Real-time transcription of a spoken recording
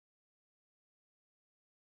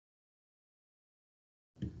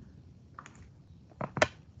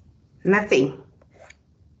Nothing.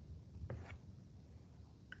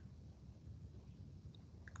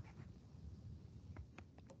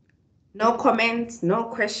 No comments, no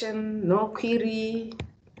question, no query.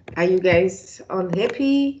 Are you guys all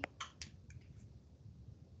happy?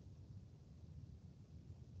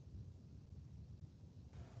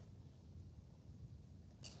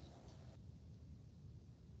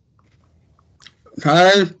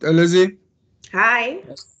 Hi, Lizzie. Hi.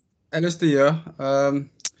 Alistair here.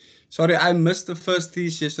 Sorry, I missed the first three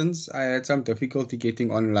sessions. I had some difficulty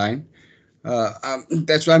getting online.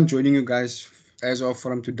 That's why I'm joining you guys as of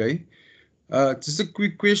from today. Just a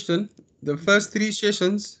quick question. The first three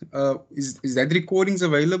sessions, is that recordings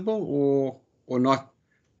available or not?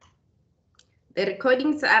 The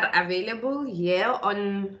recordings are available here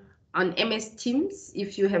on MS Teams.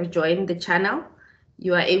 If you have joined the channel,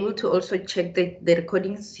 you are able to also check the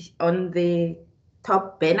recordings on the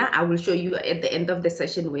top banner. I will show you at the end of the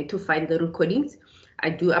session where to find the recordings. I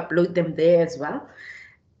do upload them there as well.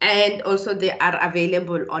 And also they are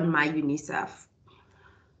available on my UNICEF.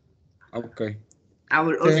 Okay. I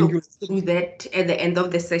will also Thank go you. through that at the end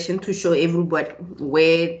of the session to show everybody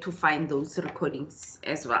where to find those recordings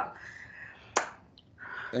as well.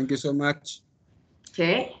 Thank you so much.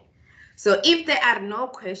 Okay. So if there are no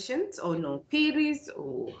questions or no queries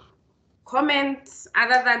or comments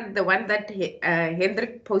other than the one that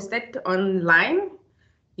Hendrik posted online,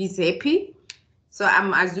 he's happy. So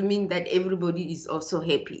I'm assuming that everybody is also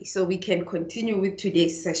happy. So we can continue with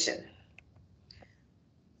today's session.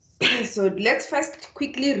 So let's first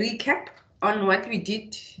quickly recap on what we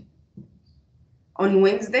did on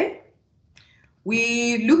Wednesday.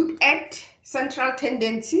 We looked at central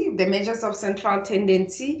tendency, the measures of central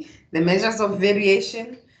tendency, the measures of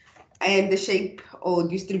variation, and the shape or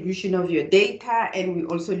distribution of your data. And we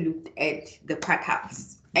also looked at the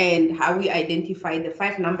quartiles and how we identify the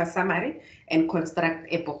 5-number summary and construct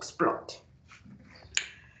a box plot.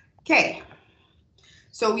 Okay.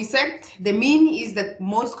 So we said the mean is the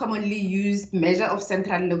most commonly used measure of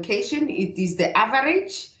central location. It is the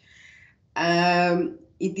average.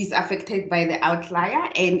 It is affected by the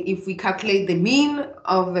outlier, and if we calculate the mean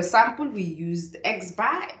of a sample, we use X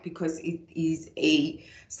bar because it is a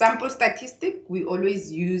sample statistic. We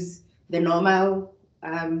always use the normal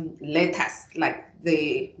letters, like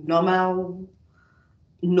the normal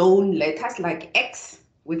known letters like X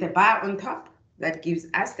with a bar on top. That gives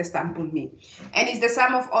us the sample mean. And it's the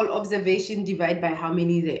sum of all observation divided by how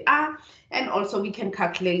many there are. And also we can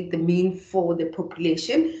calculate the mean for the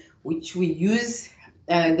population, which we use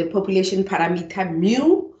the population parameter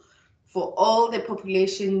mu for all the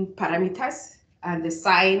population parameters. And the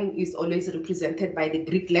sign is always represented by the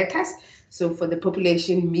Greek letters. So for the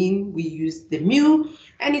population mean, we use the mu.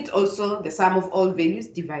 And it's also the sum of all values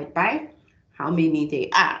divided by how many they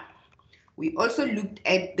are. We also looked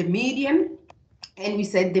at the median, and we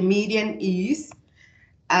said the median is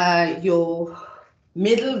your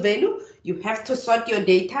middle value. You have to sort your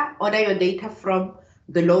data, order your data from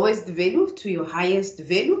the lowest value to your highest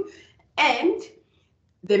value, and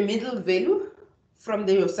the middle value from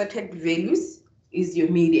your sorted values is your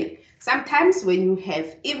median. Sometimes when you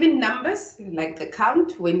have even numbers, like the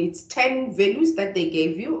count, when it's 10 values that they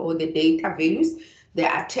gave you, or the data values,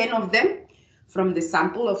 there are 10 of them from the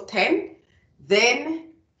sample of 10, then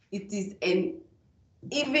it is an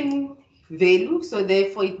even value. So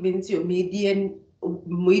therefore it means your median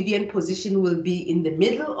position will be in the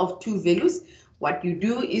middle of two values. What you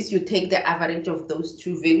do is you take the average of those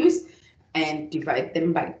two values and divide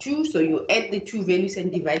them by 2. So you add the two values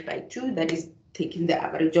and divide by 2. That is taking the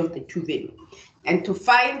average of the two values. And to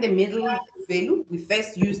find the middle value, we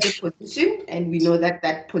first use the position, and we know that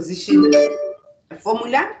that position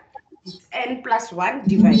formula is n plus 1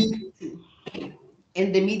 divided by 2.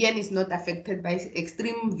 And the median is not affected by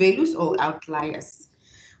extreme values or outliers.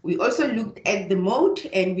 We also looked at the mode,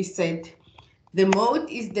 and we said the mode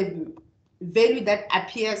is the value that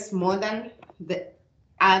appears more than the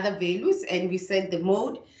other values, and we said the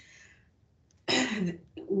mode,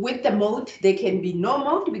 with the mode, there can be no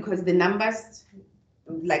mode because the numbers,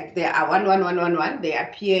 like there are 1, 1, 1, 1, 1, they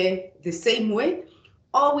appear the same way.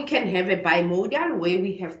 Or we can have a bimodal where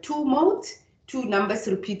we have two modes, two numbers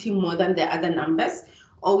repeating more than the other numbers.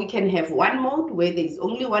 Or we can have one mode where there is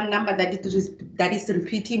only one number that is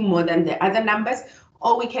repeating more than the other numbers.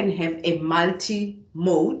 Or we can have a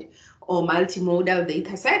multi-mode or multimodal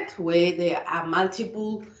data set where there are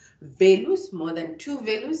multiple values, more than two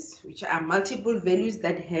values, which are multiple values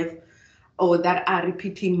that have or that are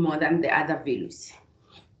repeating more than the other values.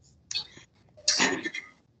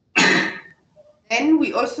 Then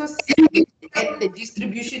we also looked at the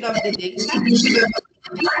distribution of the data.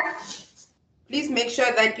 Please make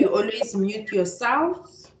sure that you always mute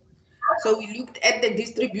yourselves. So we looked at the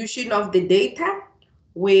distribution of the data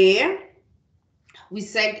where we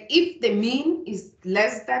said if the mean is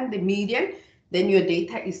less than the median, then your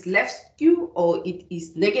data is left skewed or it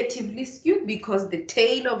is negatively skewed because the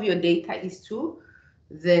tail of your data is to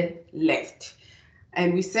the left.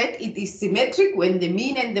 And we said it is symmetric when the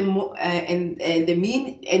mean and the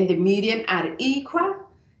mean and the median are equal,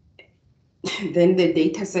 then the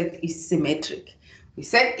data set is symmetric. We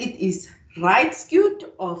said it is right skewed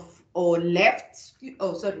or left skewed,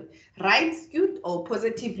 right skewed or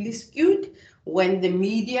positively skewed when the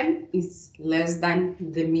median is less than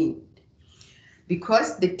the mean,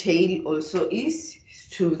 because the tail also is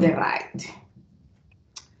to the right.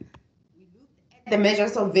 The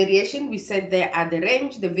measures of variation, we said there are the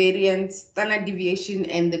range, the variance, standard deviation,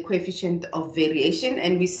 and the coefficient of variation.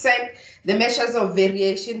 And we said the measures of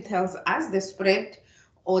variation tells us the spread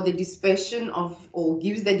or the dispersion of, or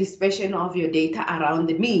gives the dispersion of your data around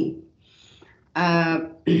the mean,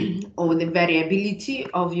 or the variability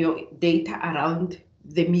of your data around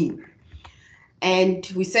the mean.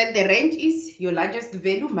 And we said the range is your largest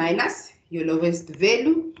value minus your lowest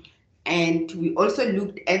value. And we also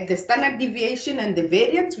looked at the standard deviation and the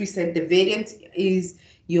variance. We said the variance is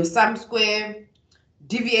your sum square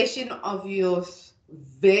deviation of your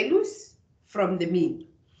values from the mean.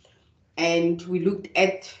 And we looked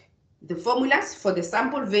at the formulas for the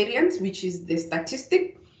sample variance, which is the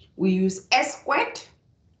statistic. We use S squared,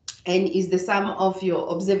 and is the sum of your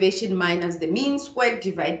observation minus the mean squared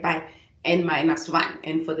divided by n minus 1.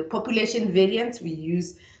 And for the population variance, we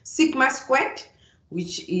use sigma squared,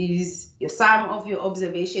 which is your sum of your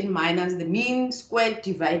observation minus the mean squared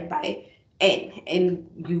divided by n. And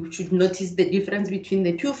you should notice the difference between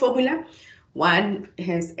the two formula. One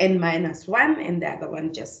has n minus 1 and the other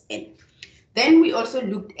one just n. Then we also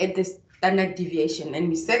looked at the standard deviation, and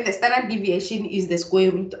we said the standard deviation is the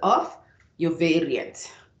square root of your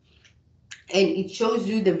variance. And it shows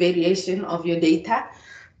you the variation of your data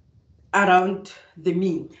around the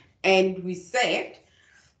mean. And we said,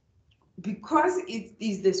 because it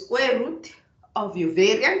is the square root of your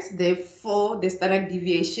variance, therefore the standard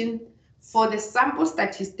deviation for the sample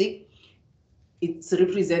statistic, it's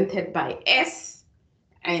represented by S,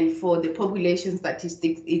 and for the population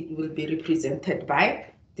statistics, it will be represented by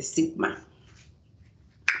the sigma.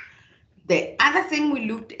 The other thing we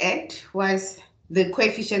looked at was the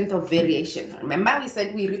coefficient of variation. Remember, we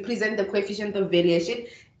said we represent the coefficient of variation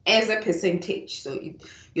as a percentage. So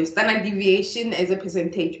your standard deviation as a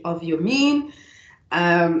percentage of your mean.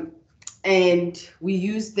 And we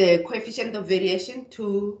use the coefficient of variation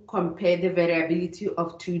to compare the variability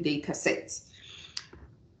of two data sets.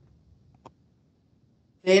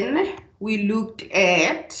 Then we looked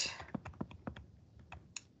at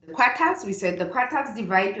the quartiles. We said the quartiles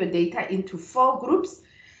divide your data into 4 groups,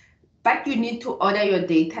 but you need to order your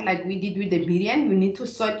data like we did with the median. You need to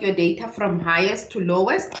sort your data from highest to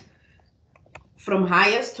lowest,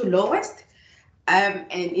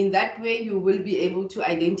 and in that way you will be able to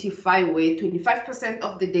identify where 25%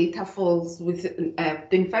 of the data falls with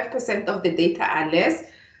 25% of the data are less,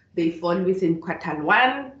 they fall within quartile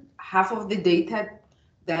 1, half of the data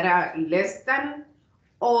that are less than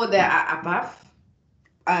or they are above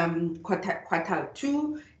quartile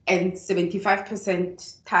 2, and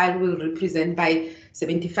 75% tile will represent by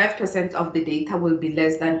 75% of the data will be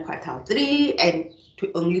less than quartile 3, and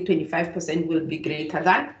only 25% will be greater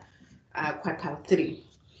than quartile 3.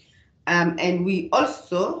 And we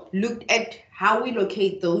also looked at how we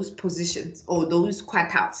locate those positions or those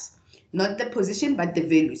quartiles, not the position, but the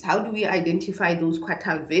values. How do we identify those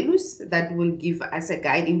quartile values? That will give us a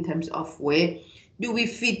guide in terms of where do we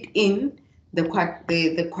fit in the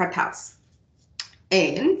quartiles.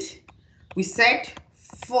 And we said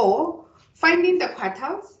for finding the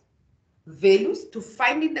quartiles values, to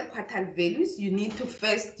finding the quartile values, you need to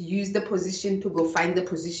first use the position to go find the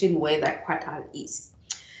position where that quartile is.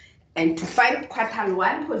 And to find quartile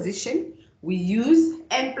 1 position, we use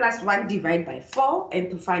n plus 1 divided by 4, and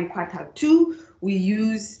to find quartile 2, we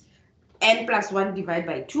use n plus 1 divided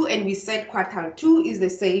by 2, and we said quartile 2 is the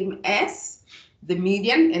same as the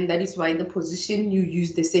median, and that is why the position, you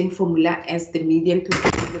use the same formula as the median to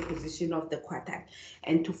find the position of the quartile.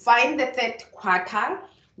 And to find the third quartile,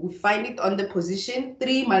 we find it on the position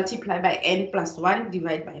 3 multiplied by n plus 1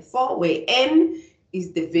 divided by 4, where n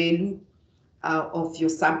is the value of your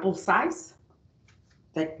sample size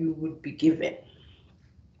that you would be given.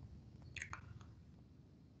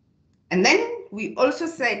 And then we also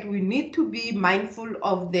said we need to be mindful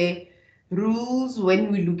of the rules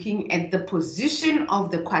when we're looking at the position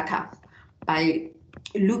of the quartile by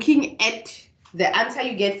looking at the answer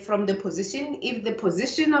you get from the position. If the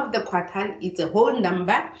position of the quartile is a whole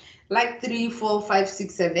number, like 3, 4, 5,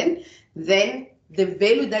 6, 7, then the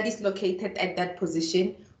value that is located at that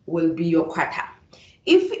position will be your quartile.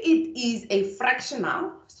 If it is a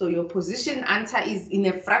fractional, so your position answer is in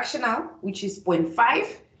a fractional, which is 0.5,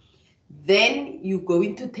 then you're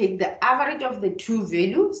going to take the average of the two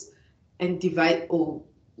values and divide, or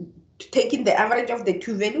taking the average of the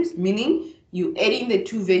two values, meaning you adding the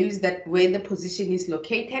two values that where the position is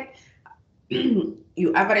located,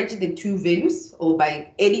 you average the two values, or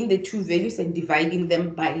by adding the two values and dividing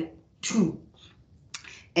them by 2.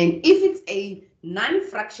 And if it's a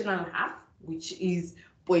non-fractional half, which is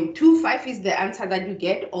 0.25 is the answer that you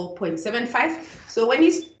get, or 0.75. So when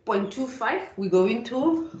it's 0.25, we're going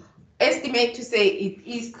to estimate to say it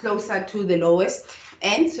is closer to the lowest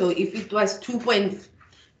end. So if it was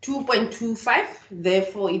 2.25,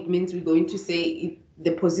 therefore it means we're going to say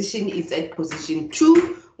the position is at position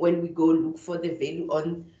 2 when we go look for the value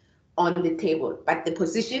on the table. But the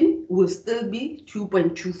position will still be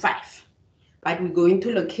 2.25. But we're going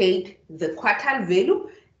to locate the quartile value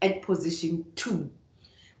at position 2.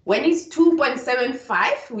 When it's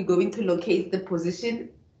 2.75, we're going to locate the position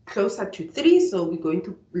closer to 3. So we're going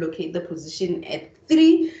to locate the position at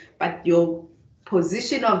 3, but your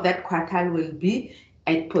position of that quartile will be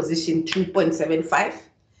at position 2.75.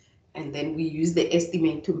 And then we use the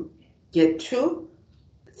estimate to get to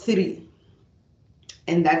 3.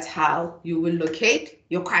 And that's how you will locate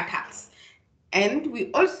your quartiles. And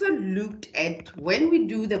we also looked at, when we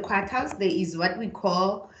do the quartiles, there is what we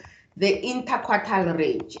call the interquartile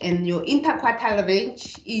range. And your interquartile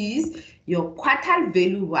range is your quartile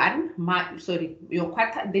value 1,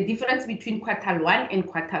 the difference between quartile 1 and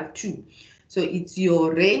quartile 2. So it's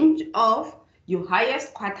your range of your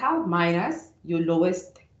highest quartile minus your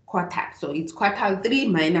lowest quartile. So it's quartile 3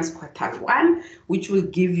 minus quartile 1, which will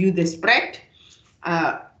give you the spread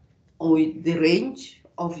or the range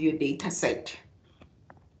of your data set.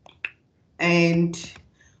 And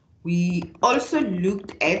we also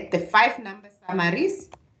looked at the 5 number summaries,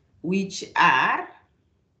 which are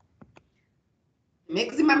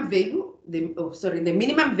maximum value, the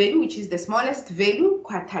minimum value, which is the smallest value,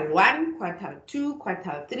 quartile 1, quartile 2,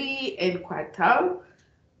 quartile 3, and quartile,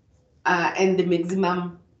 and the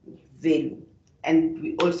maximum value. And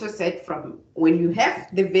we also said from when you have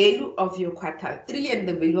the value of your quartile 3 and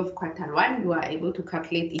the value of quartile 1, you are able to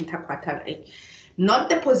calculate interquartile range. Not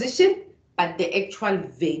the position, but the actual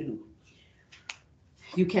value.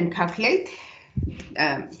 You can calculate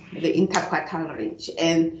the interquartile range.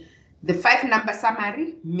 And the 5 number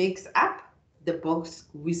summary makes up the box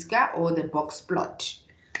whisker or the box plot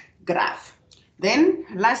graph. Then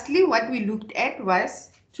lastly, what we looked at was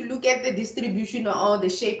to look at the distribution or the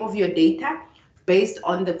shape of your data based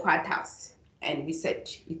on the quartiles. And we said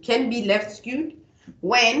it can be left skewed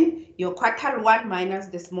when your quartile 1 minus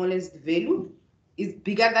the smallest value is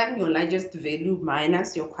bigger than your largest value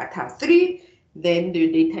minus your quartile 3, then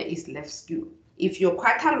the data is left skewed. If your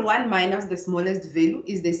quartile 1 minus the smallest value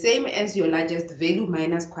is the same as your largest value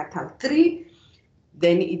minus quartile 3,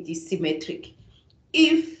 then it is symmetric.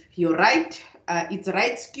 If you're right, it's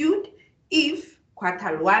right skewed if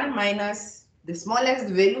quartile 1 minus the smallest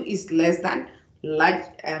value is less than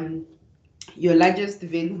your largest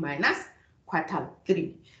value minus quartile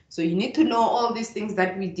 3. So you need to know all these things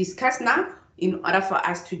that we discussed now in order for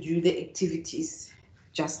us to do the activities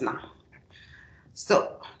just now.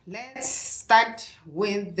 So let's start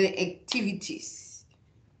with the activities.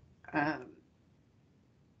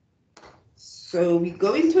 So we're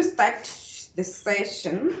going to start the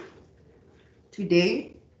session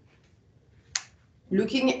today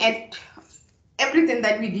looking at everything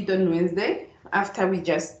that we did on Wednesday. After we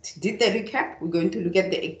just did the recap, we're going to look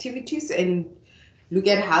at the activities and look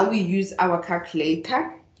at how we use our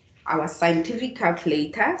calculator, our scientific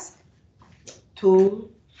calculators, to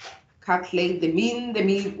calculate the mean,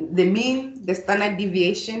 the standard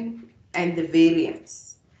deviation, and the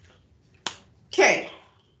variance. Okay.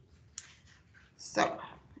 So,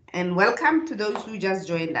 and welcome to those who just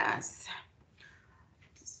joined us.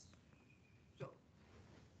 So,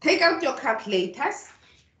 take out your calculators,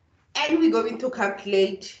 and we're going to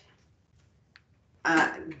calculate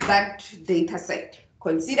that data set.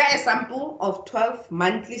 Consider a sample of 12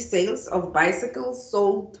 monthly sales of bicycles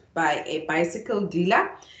sold by a bicycle dealer,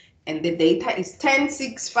 and the data is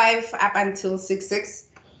 10.65 up until 6.6.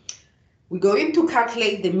 We're going to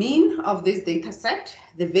calculate the mean of this data set,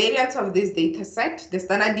 the variance of this data set, the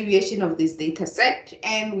standard deviation of this data set,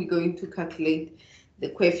 and we're going to calculate the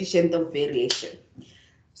coefficient of variation.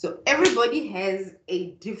 So everybody has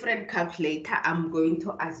a different calculator, I'm going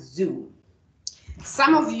to assume.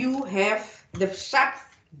 Some of you have the Sharp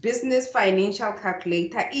Business Financial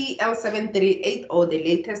Calculator, EL738, or the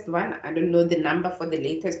latest one. I don't know the number for the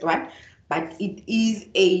latest one, but it is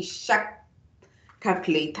a Sharp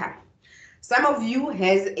calculator. Some of you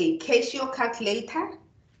has a Casio calculator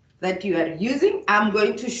that you are using. I'm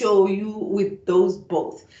going to show you with those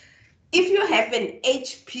both. If you have an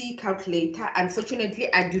HP calculator,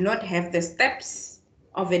 unfortunately, I do not have the steps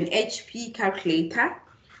of an HP calculator.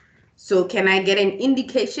 So can I get an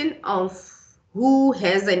indication of who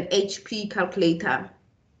has an HP calculator?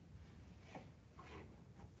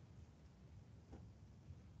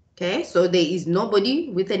 Okay, so there is nobody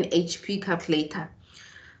with an HP calculator.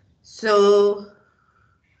 So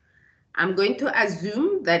I'm going to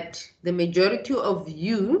assume that the majority of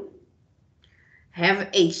you have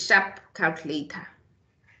a Sharp calculator.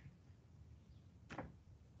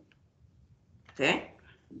 Okay,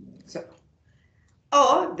 so,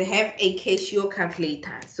 or they have a Casio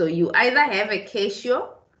calculator. So you either have a Casio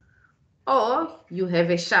or you have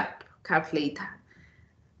a Sharp calculator.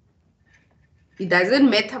 It doesn't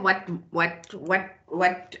matter what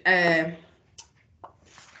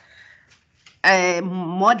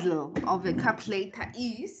model of a calculator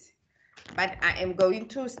is, but I am going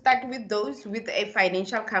to start with those with a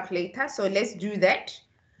financial calculator. So let's do that.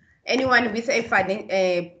 Anyone with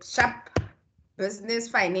a Sharp Business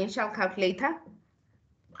Financial Calculator,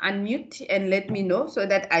 unmute and let me know so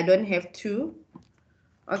that I don't have to.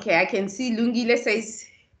 Okay, I can see Lungile says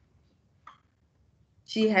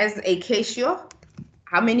she has a Casio.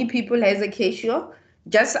 How many people has a Casio?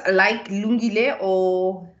 Just like Lungile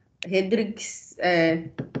or Hendrik's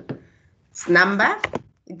number.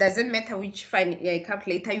 It doesn't matter which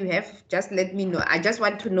calculator you have. Just let me know. I just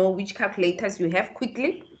want to know which calculators you have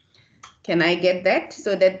quickly. Can I get that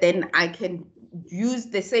so that then I can use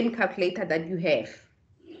the same calculator that you have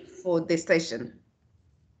for the session?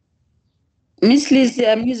 Miss Lizzie,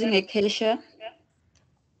 I'm using a Casio.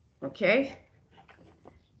 Okay.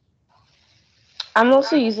 I'm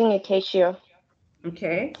also using a Casio.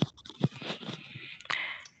 Okay.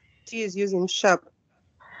 She is using Sharp.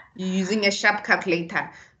 You're using a Sharp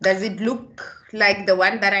calculator. Does it look like the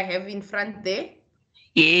one that I have in front there?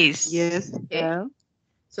 Yes. Yes. Okay. Yeah.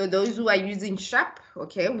 So those who are using Sharp,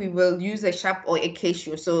 okay, we will use a Sharp or a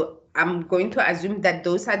Casio. So I'm going to assume that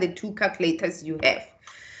those are the two calculators you have.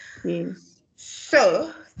 Yes.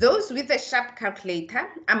 So those with a Sharp calculator,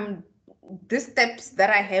 the steps that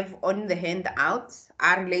I have on the handouts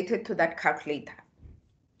are related to that calculator.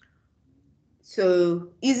 So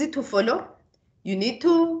easy to follow. You need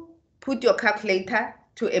to put your calculator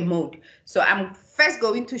to a mode. So I'm first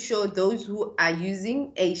going to show those who are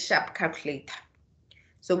using a Sharp calculator.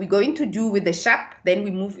 So we're going to do with the Sharp, then we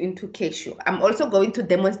move into Casio. I'm also going to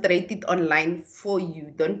demonstrate it online for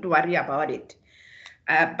you. Don't worry about it.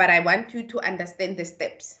 But I want you to understand the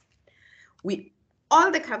steps.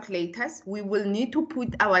 All the calculators, we will need to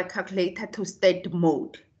put our calculator to state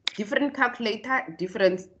mode. Different calculator,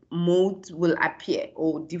 different modes will appear,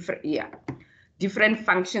 or different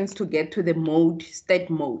functions to get to the mode, state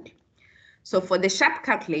mode. So for the Sharp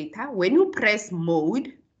calculator, when you press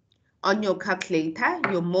mode on your calculator,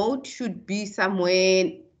 your mode should be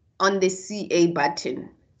somewhere on the CA button.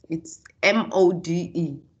 It's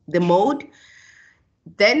MODE, the mode.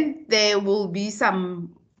 Then there will be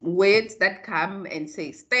some words that come and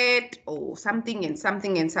say state or something and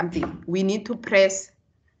something and something. We need to press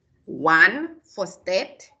 1 for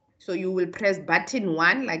state. So you will press button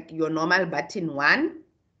 1, like your normal button 1.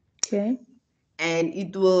 Okay. And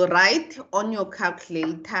it will write on your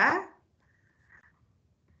calculator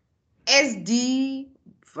SD,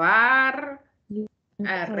 VAR,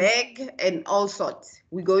 reg, and all sorts.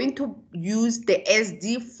 We're going to use the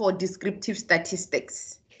SD for descriptive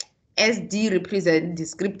statistics. SD represent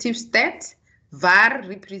descriptive stats, VAR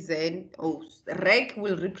represent, reg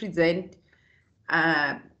will represent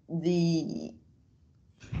the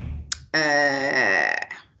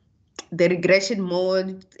regression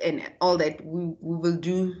mode and all that. We will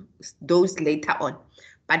do those later on.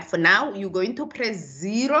 But for now, you're going to press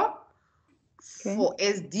 0 for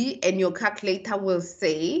SD, and your calculator will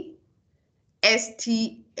say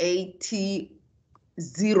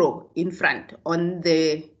STA1610 in front on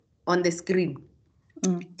the screen.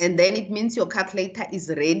 And then it means your calculator is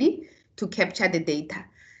ready to capture the data.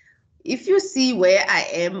 If you see where I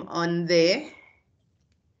am on there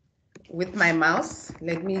with my mouse,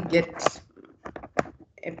 let me get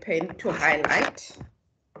a pen to highlight.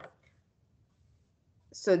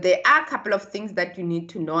 So there are a couple of things that you need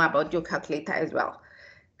to know about your calculator as well.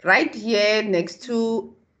 Right here next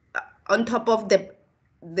to on top of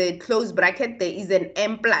the close bracket, there is an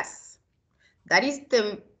M plus. That is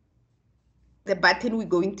the button we're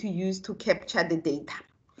going to use to capture the data.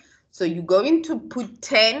 So you're going to put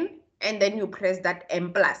 10 and then you press that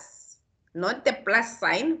M plus, not the plus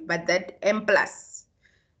sign, but that M plus.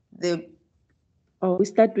 We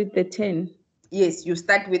start with the 10. Yes, you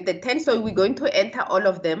start with the 10. So we're going to enter all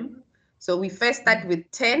of them. So we first start with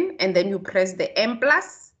 10 and then you press the M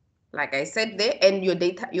plus, like I said there, and your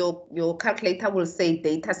data, your calculator will say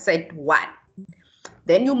data set 1.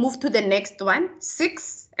 Then you move to the next one,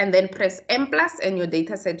 6, and then press M plus, and your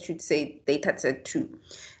data set should say data set 2,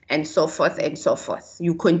 and so forth and so forth.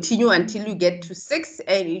 You continue until you get to 6,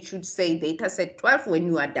 and it should say data set 12 when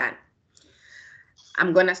you are done.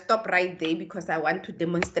 I'm gonna stop right there because I want to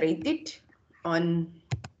demonstrate it online.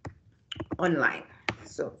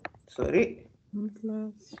 So sorry.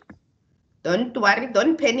 Don't worry,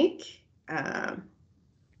 don't panic.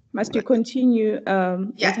 Must you continue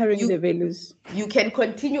entering the values? You can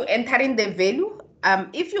continue entering the value.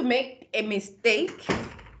 If you make a mistake,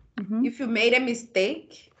 if you made a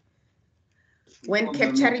mistake when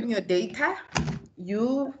capturing your data,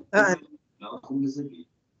 you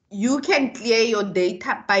can clear your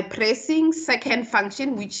data by pressing second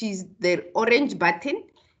function, which is the orange button,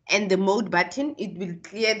 and the mode button. It will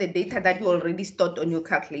clear the data that you already stored on your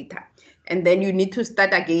calculator. And then you need to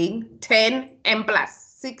start again, 10 M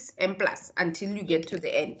plus, 6 M plus, until you get to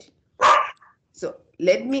the end. So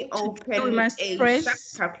let me open a sharp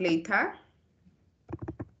calculator.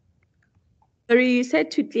 Sorry, you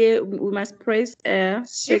said to clear, we must press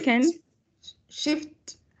second.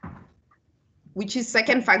 Shift, which is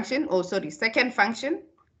second function, second function,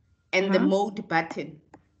 and the mode button.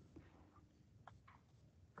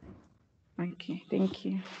 Okay, thank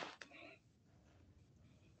you.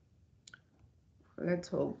 Let's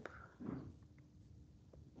hope.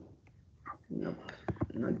 Nope,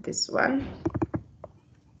 not this one.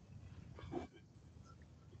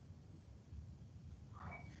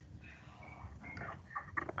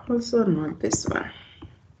 Also not this one.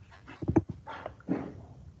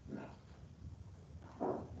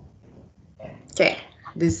 Okay,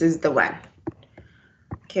 this is the one.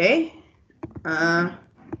 Okay.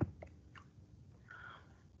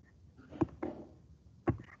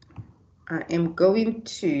 I am going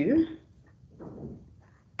to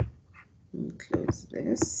close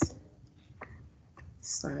this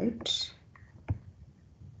site.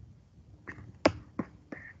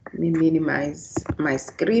 Let me minimize my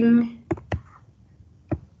screen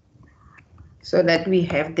so that we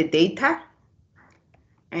have the data,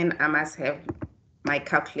 and I must have my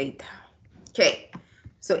calculator. Okay,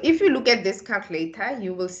 so if you look at this calculator,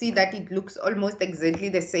 you will see that it looks almost exactly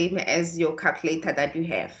the same as your calculator that you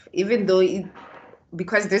have, even though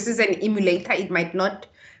because this is an emulator, it might not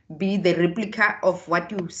be the replica of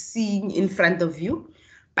what you're seeing in front of you.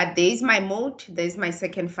 But there is my mode, there is my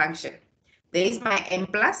second function, there is my M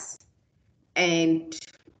plus, and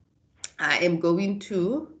I am going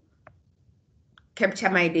to capture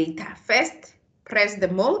my data. First, press the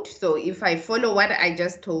mode. So if I follow what I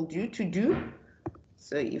just told you to do,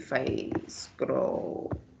 so if I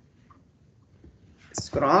scroll,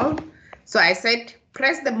 so I said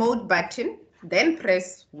press the mode button, then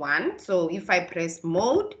press 1. So if I press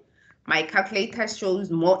mode, my calculator shows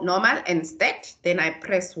normal and stat. Then I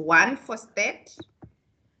press 1 for stat,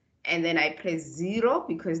 and then I press 0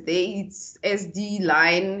 because there it's SD,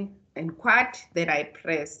 line, and quad. Then I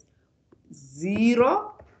press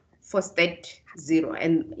 0 for stat 0,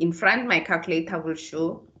 and in front my calculator will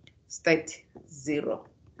show stat 0.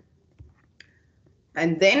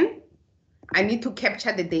 And then I need to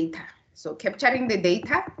capture the data. So capturing the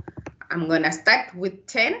data, I'm gonna start with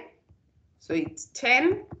 10. So it's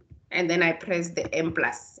 10, and then I press the M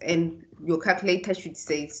plus, and your calculator should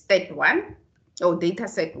say stat 1 or data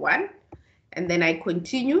set 1, and then I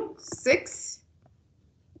continue 6,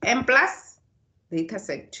 M plus, data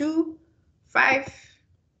set 2, 5,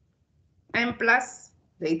 M plus,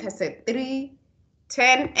 data set 3,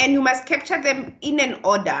 10, and you must capture them in an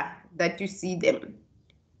order that you see them.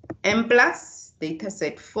 M plus, data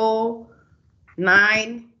set 4,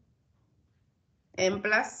 9, M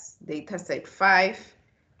plus, data set 5,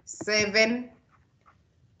 7,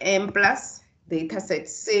 M plus, data set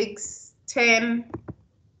 6, 10,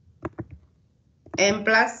 M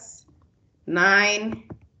plus, 9,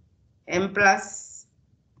 M plus,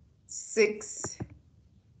 6,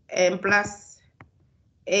 M plus,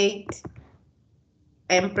 8,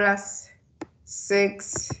 M plus,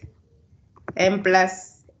 6, M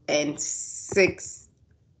plus, and 6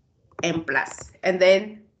 M plus. And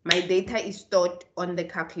then my data is stored on the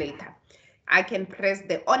calculator. I can press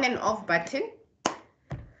the on and off button.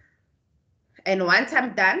 And once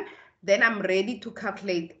I'm done, then I'm ready to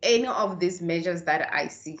calculate any of these measures that I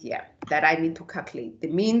see here that I need to calculate, the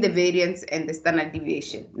mean, the variance, and the standard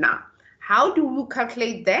deviation. Now, how do you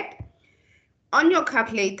calculate that? On your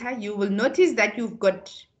calculator, you will notice that you've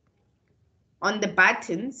got on the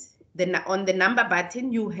buttons, on the number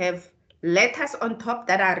button, you have letters on top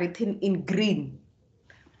that are written in green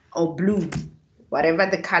or blue, whatever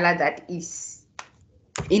the color that is.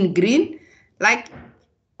 In green, like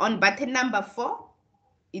on button number 4,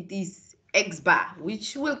 it is X bar,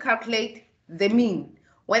 which will calculate the mean.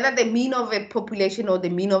 Whether the mean of a population or the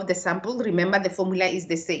mean of the sample, remember the formula is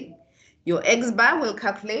the same. Your X bar will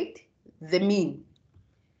calculate the mean.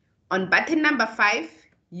 On button number 5,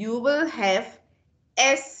 you will have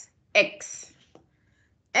SX.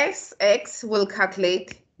 SX will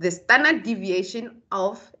calculate the standard deviation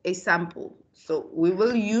of a sample. So we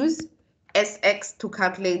will use SX to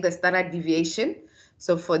calculate the standard deviation.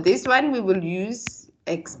 So for this one, we will use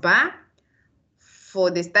X bar. For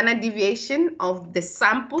the standard deviation of the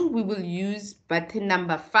sample, we will use button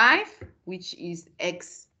number 5, which is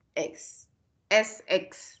XX,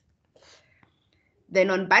 SX. Then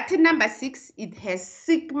on button number 6, it has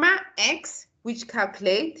sigma X, which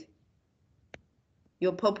calculate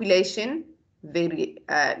your population,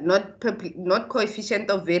 not coefficient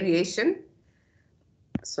of variation.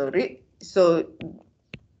 Sorry. So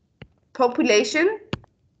population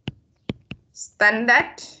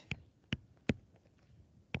standard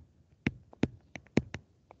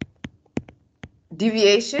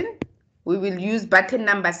deviation, we will use button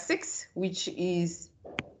number 6, which is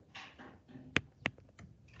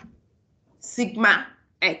sigma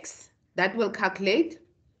X. That will calculate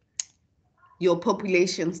your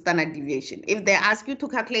population standard deviation. If they ask you to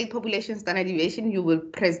calculate population standard deviation, you will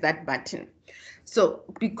press that button. So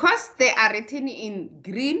because they are written in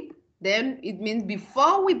green, then it means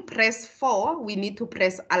before we press 4, we need to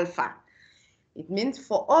press alpha. It means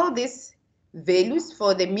for all these values,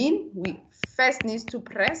 for the mean, we first need to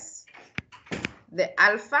press the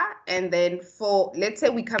alpha, and then for, let's say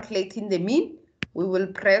we're calculating the mean, we will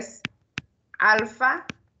press alpha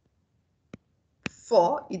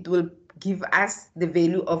 4. It will give us the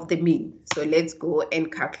value of the mean. So let's go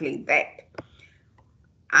and calculate that.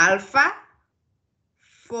 Alpha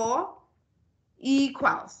 4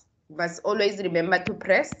 equals, but always remember to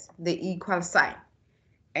press the equal sign.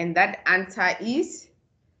 And that answer is,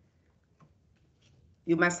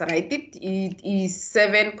 you must write it, it is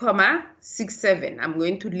 7,67. I'm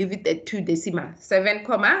going to leave it at 2 decimal,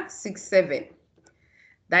 7,67.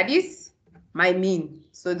 That is my mean.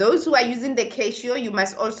 So those who are using the Casio, you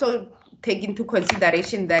must also take into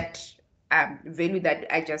consideration that value that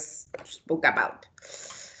I just spoke about,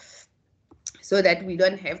 so that we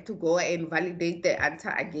don't have to go and validate the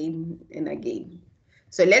answer again and again.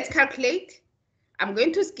 So let's calculate. I'm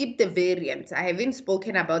going to skip the variance. I haven't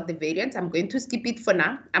spoken about the variance. I'm going to skip it for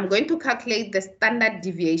now. I'm going to calculate the standard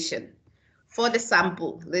deviation for the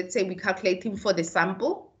sample. Let's say we're calculating for the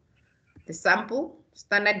sample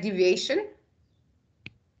standard deviation.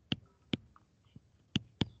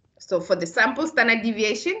 So for the sample standard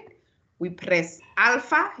deviation, we press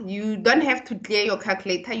alpha. You don't have to clear your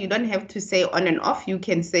calculator. You don't have to say on and off. You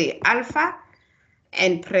can say alpha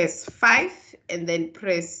and press 5 and then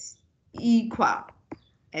press equal.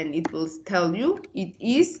 And it will tell you it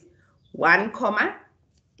is 1,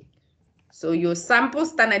 so your sample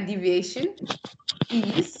standard deviation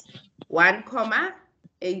is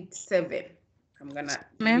 1,87. I'm gonna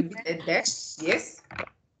leave it at that. Yes.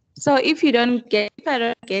 So if I don't get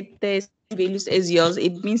the values as yours,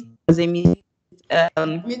 it means there's a mistake.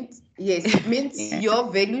 Yes, it means your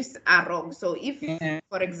values are wrong. So if,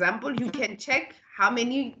 for example, you can check how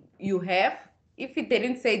many you have. If it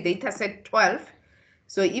didn't say data set 12,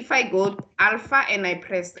 so if I go alpha and I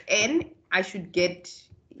press N, I should get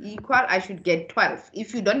equal, I should get 12.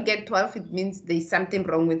 If you don't get 12, it means there's something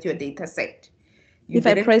wrong with your data set. If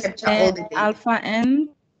I press all the alpha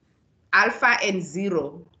and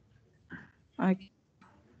 0. Okay.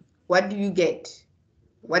 What do you get?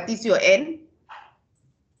 What is your N?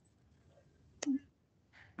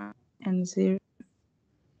 And 0.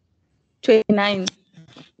 29.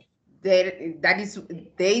 There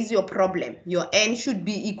is your problem. Your N should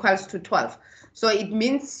be equals to 12. So it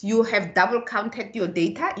means you have double counted your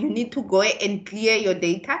data. You need to go and clear your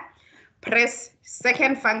data. Press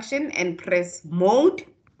second function and press mode.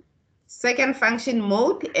 Second function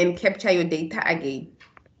mode and capture your data again.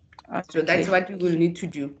 Okay. So that's what we will need to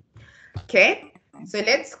do. Okay. So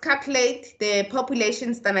let's calculate the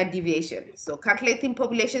population standard deviation. So calculating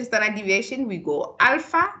population standard deviation, we go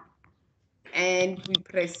alpha and we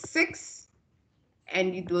press 6,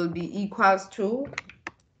 and it will be equals to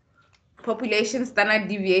population standard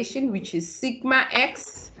deviation, which is sigma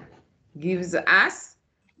x, gives us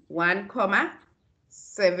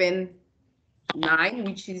 1,79,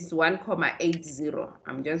 which is 1,80.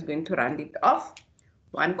 I'm just going to round it off,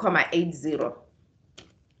 1,80.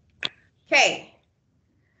 Okay.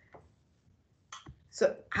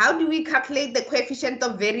 So how do we calculate the coefficient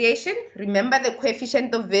of variation? Remember, the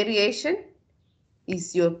coefficient of variation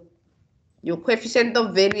is your coefficient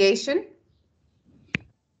of variation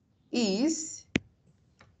is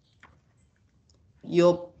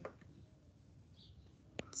your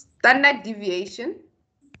standard deviation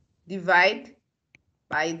divided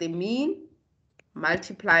by the mean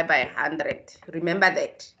multiplied by 100. Remember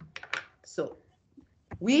that. So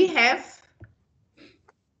we have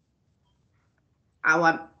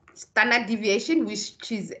our standard deviation,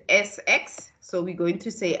 which is Sx. So we're going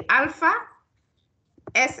to say alpha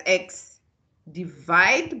Sx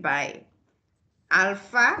divided by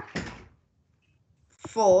alpha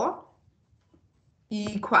 4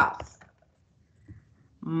 equals,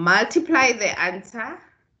 multiply the answer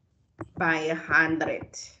by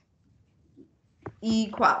 100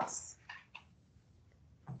 equals,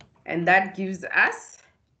 and that gives us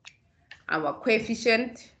our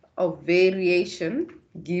coefficient of variation,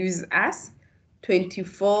 gives us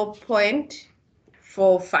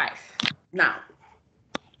 24.45. Now,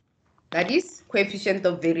 that is coefficient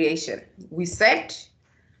of variation. We said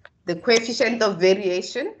the coefficient of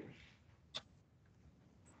variation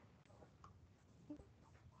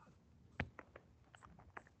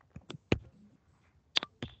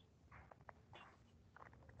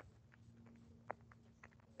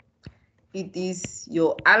it is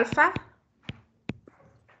your alpha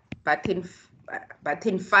button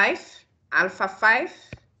 5, alpha 5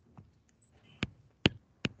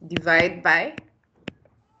 divided by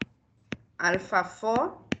alpha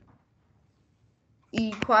 4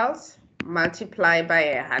 equals, multiply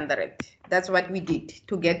by 100. That's what we did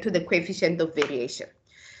to get to the coefficient of variation.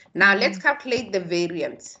 Now let's calculate the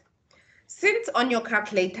variance. Since on your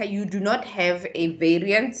calculator you do not have a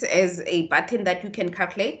variance as a button that you can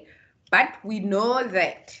calculate, but we know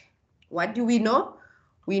that, what do we know?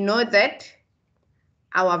 We know that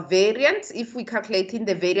our variance, if we calculating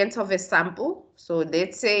the variance of a sample, so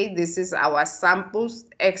let's say this is our samples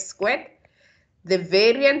x squared, the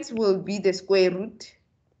variance will be the square root,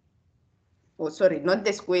 oh sorry, not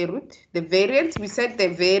the square root, the variance, we said the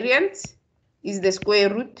variance is the square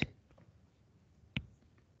root,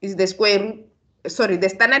 the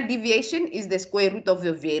standard deviation is the square root of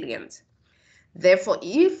the variance. Therefore,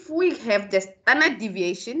 if we have the standard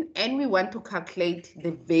deviation and we want to calculate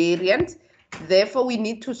the variance, therefore we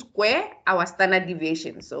need to square our standard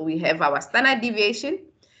deviation. So we have our standard deviation.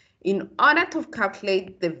 In order to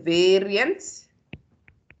calculate the variance,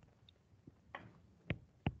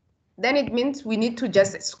 then it means we need to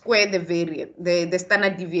just square the variance, the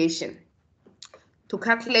standard deviation. To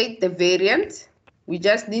calculate the variance, we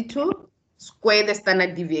just need to square the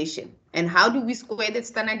standard deviation. And how do we square the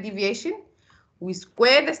standard deviation? We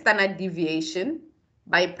square the standard deviation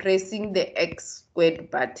by pressing the x squared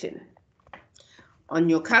button. On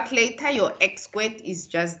your calculator, your x squared is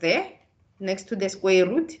just there. Next to the square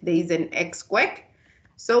root, there is an x squared.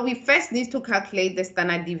 So we first need to calculate the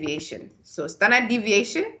standard deviation. So standard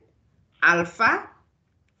deviation, alpha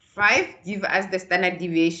 5 give us the standard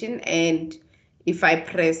deviation, and if I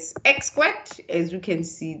press x squared, as you can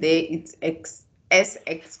see there, it's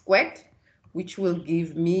sx squared, which will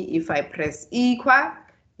give me, if I press equal,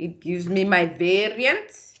 it gives me my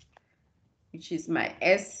variance, which is my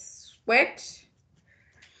s squared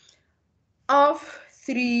of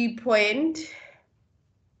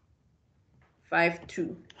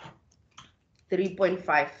 3.52.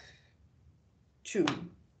 3.52.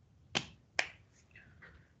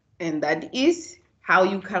 And that is how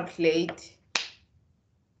you calculate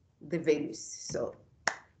the values. So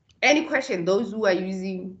any question, those who are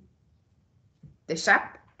using the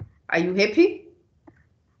sharp, are you happy?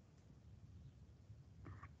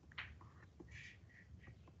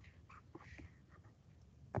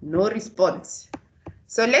 No response.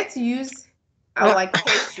 So let's use our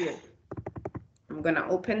Casio. I'm gonna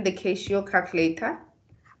open the Casio calculator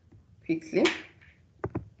quickly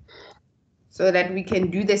so that we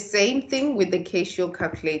can do the same thing with the Casio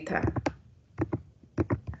calculator.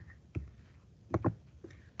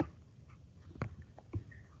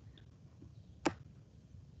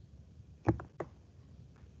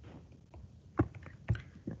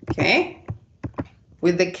 Okay,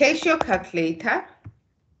 with the Casio calculator,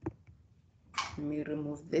 let me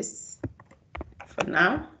remove this for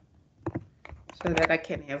now. so that I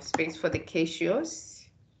can have space for the Casios.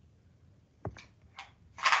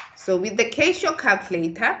 So with the Casio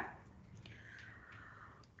calculator,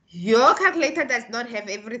 your calculator does not have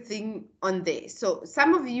everything on there. So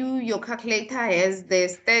some of you, your calculator has the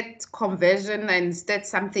stat conversion and stat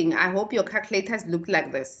something. I hope your calculators look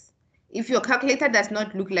like this. If your calculator does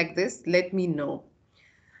not look like this, let me know.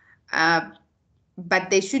 But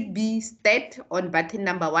there should be stat on button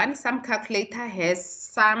number 1. Some calculator has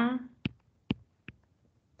sum,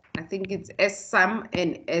 I think it's sum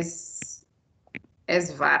and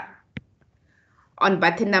var on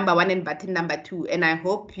button number 1 and button number 2. And I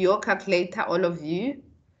hope your calculator, all of you,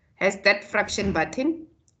 has that fraction button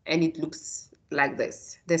and it looks like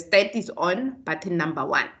this. The stat is on button number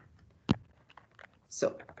 1.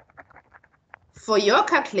 So for your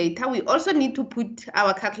calculator, we also need to put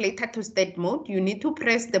our calculator to stat mode. You need to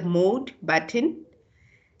press the mode button,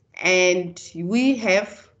 and we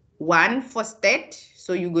have 1 for stat.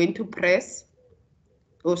 So you're going to press,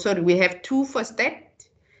 oh sorry, we have 2 for stat.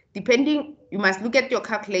 Depending, you must look at your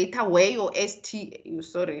calculator where your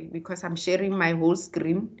sorry, because I'm sharing my whole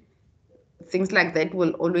screen. Things like that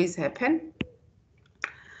will always happen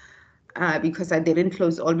because I didn't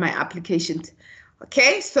close all my applications.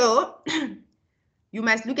 Okay, so you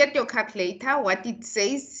must look at your calculator, what it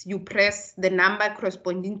says, you press the number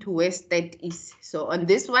corresponding to where stat is. So on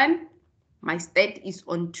this one, my stat is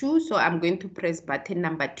on 2, so I'm going to press button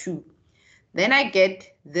number 2. Then I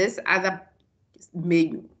get this other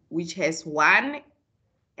menu, which has 1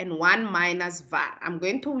 and 1 minus var. I'm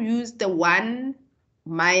going to use the 1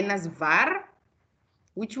 minus var,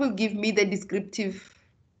 which will give me the descriptive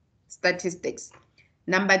statistics.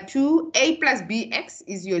 Number 2, a plus bx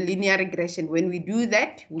is your linear regression. When we do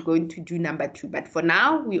that, we're going to do number 2. But for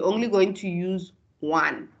now, we're only going to use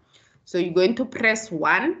 1. So you're going to press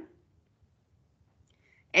 1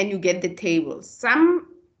 and you get the table. Some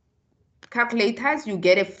calculators, you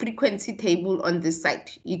get a frequency table on this side.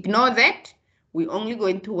 Ignore that. We're only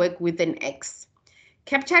going to work with an X.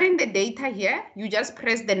 Capturing the data here, you just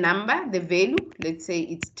press the number, the value, let's say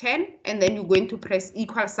it's 10, and then you're going to press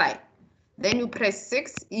equal sign. Then you press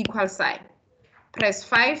 6, equal sign. Press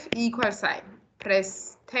 5, equal sign.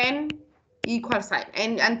 Press 10, equal sign.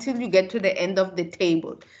 And until you get to the end of the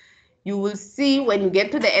table. You will see when you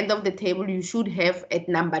get to the end of the table, you should have at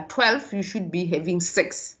number 12, you should be having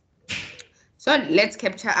 6. So let's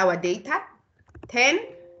capture our data. 10,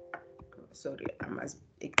 sorry, I must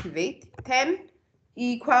activate. 10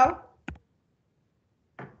 equal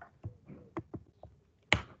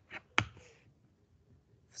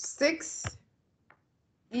 6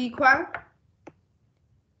 equal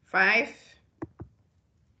 5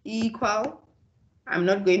 equal, I'm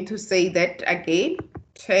not going to say that again,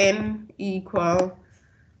 10 equal,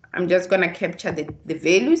 I'm just going to capture the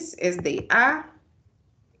values as they are.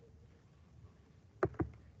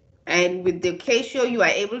 And with the Casio, you are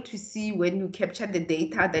able to see when you capture the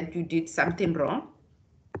data that you did something wrong.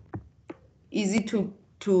 Easy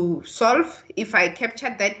to solve. If I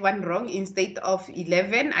captured that one wrong, instead of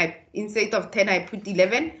 11, instead of 10, I put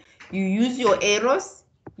 11. You use your arrows,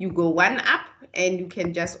 you go 1 up, and you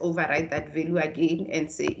can just override that value again and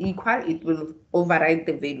say equal. It will override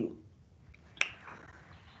the value.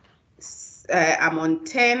 I'm on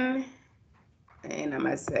 10, and I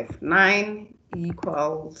must have 9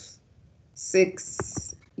 equals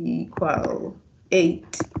 6 equal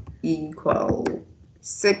 8 equal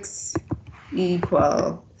 6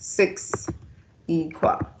 equal 6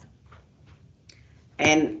 equal.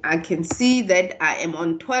 And I can see that I am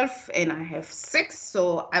on 12 and I have 6,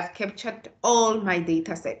 so I've captured all my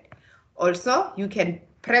data set. Also, you can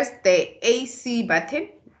press the AC button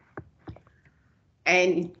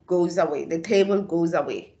and it goes away. The table goes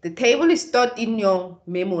away. The table is stored in your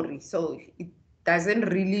memory, so it doesn't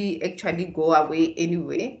really actually go away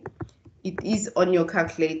anyway. It is on your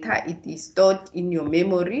calculator. It is stored in your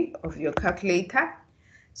memory of your calculator.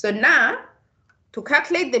 So now, to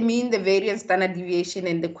calculate the mean, the variance, standard deviation,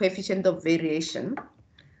 and the coefficient of variation,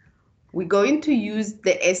 we're going to use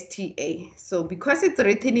the STA. So because it's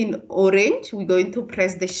written in orange, we're going to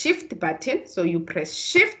press the shift button. So you press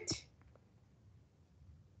shift,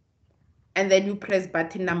 and then you press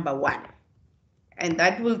button number 1. And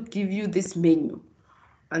that will give you this menu.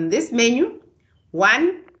 On this menu,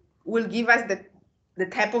 1 will give us the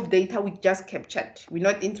type of data we just captured. We're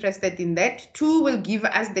not interested in that. 2 will give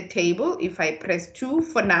us the table. If I press 2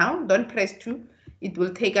 for now, don't press 2, it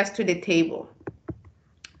will take us to the table.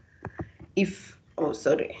 Oh,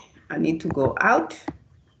 sorry, I need to go out,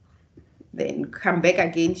 then come back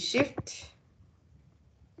again, shift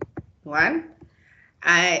 1.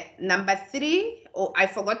 Number 3, oh, I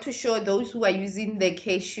forgot to show those who are using the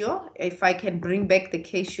Casio. If I can bring back the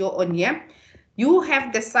Casio on here, you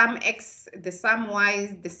have the sum x, the sum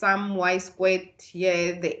y, the sum y squared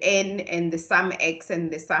here, the n, and the sum x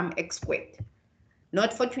and the sum x squared.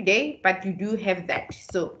 Not for today, but you do have that.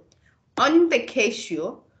 So on the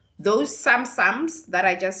Casio, those sums that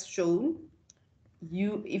I just shown,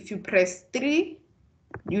 if you press 3,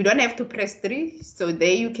 you don't have to press 3. So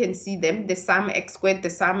there you can see them, the sum x squared, the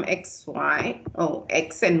sum xy, oh,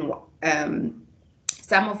 x and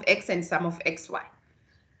sum of x and sum of xy.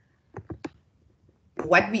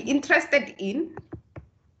 What we're interested in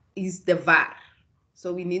is the var.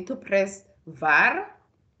 So we need to press var,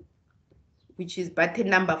 which is button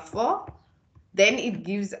number 4. Then it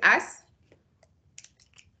gives us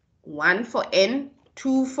 1 for n,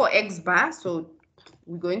 2 for x bar. So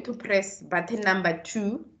we're going to press button number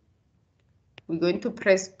 2. We're going to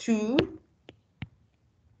press 2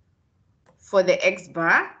 for the x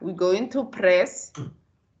bar. We're going to press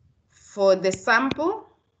for the sample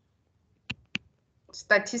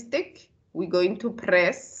statistic. We're going to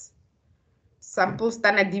press sample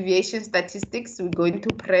standard deviation statistics. We're going to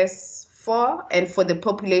press 4, and for the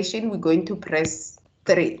population, we're going to press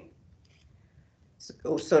 3.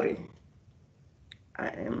 Oh, sorry.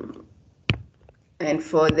 And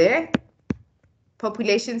for the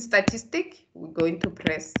population statistic, we're going to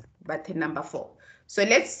press button number 4. So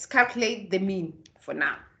let's calculate the mean for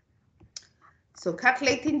now. So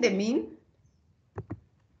calculating the mean,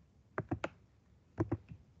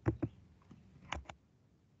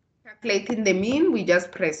 we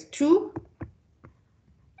just press 2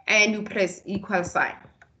 and you press equal sign.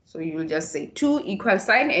 So you'll just say 2 equal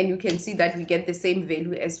sign, and you can see that we get the same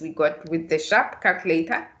value as we got with the sharp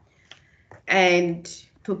calculator. And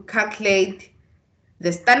to calculate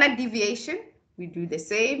the standard deviation, we do the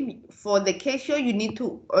same. For the Casio, you need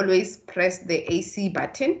to always press the AC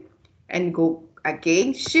button and go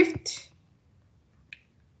again, shift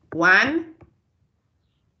 1,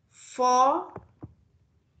 4,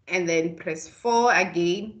 and then press 4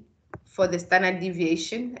 again for the standard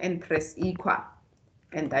deviation and press equal.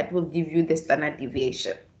 And that will give you the standard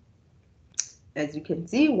deviation. As you can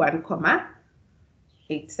see,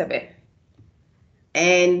 1,87.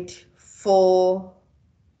 And for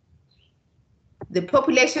the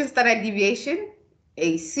population standard deviation,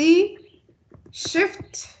 AC,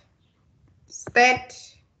 shift, stat,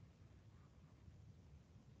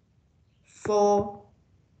 4,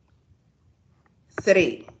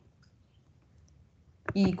 3,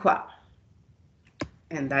 equal.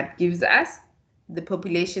 And that gives us the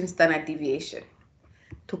population standard deviation.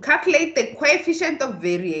 To calculate the coefficient of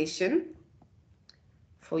variation,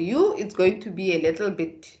 for you, it's going to be a little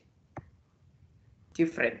bit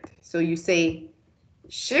different. So you say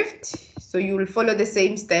shift, so you will follow the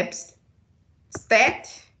same steps.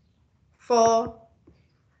 Stat, 4,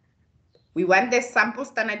 we want the sample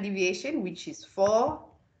standard deviation, which is 4.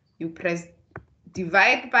 You press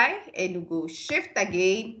divide by, and you go shift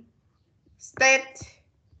again, stat,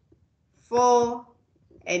 4,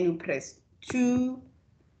 and you press 2,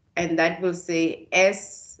 and that will say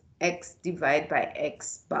SX divided by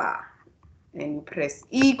X bar. And you press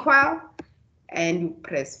equal, and you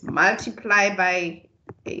press multiply by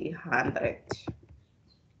 100.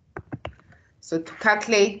 So to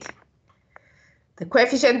calculate the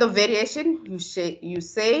coefficient of variation, you say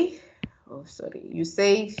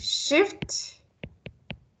shift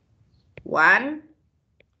 1,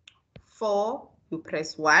 4, you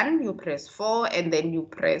press 1, you press 4, and then you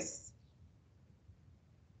press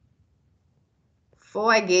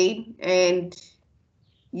 4 again and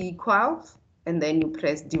equals, and then you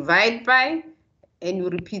press divide by, and you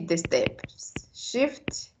repeat the steps.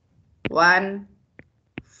 Shift 1,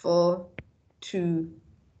 4, 2.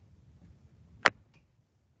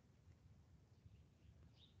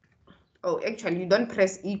 Oh, actually, you don't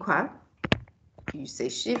press equal. You say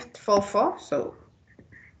shift 4, 4. So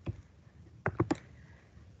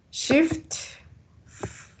shift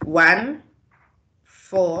 1,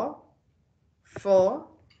 4, 4,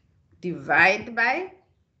 divide by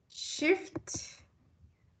shift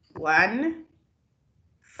 1,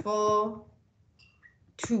 4,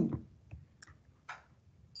 2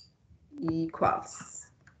 equals.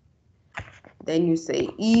 Then you say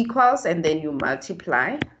equals, and then you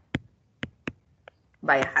multiply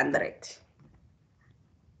by 100.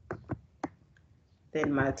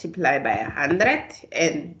 Then multiply by 100,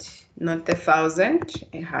 and not 1,000,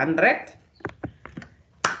 100.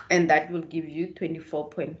 And that will give you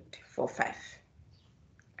 24.45.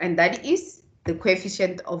 And that is the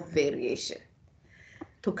coefficient of variation.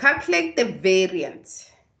 To calculate the variance,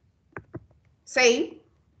 say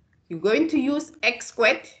You're going to use X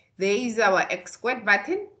squared. There is our X squared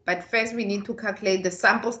button, but first we need to calculate the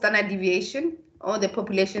sample standard deviation or the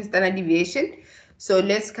population standard deviation. So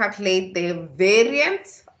let's calculate the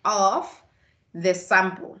variance of the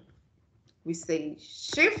sample. We say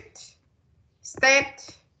shift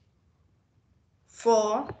stat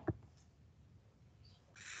 4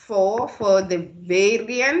 for the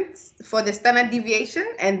variance, for the standard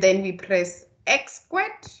deviation, and then we press X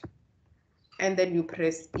squared, and then you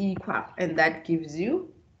press equal, and that gives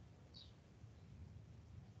you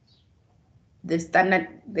the standard,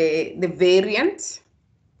 the variance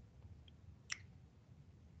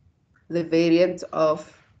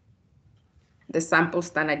of the sample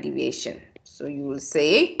standard deviation. So you will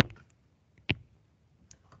say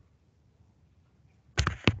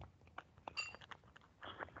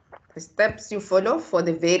the steps you follow for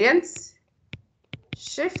the variance: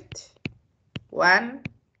 shift 1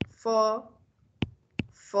 4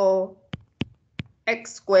 4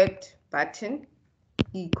 X squared button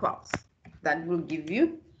equals. That will give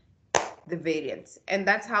you the variance, and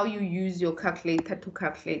that's how you use your calculator to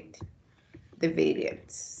calculate the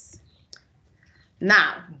variance.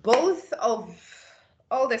 Now, both of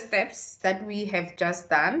all the steps that we have just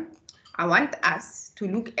done, I want us to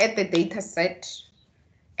look at the data set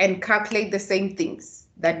and calculate the same things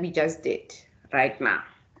that we just did right now,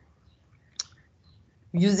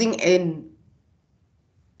 using a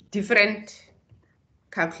different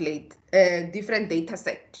different data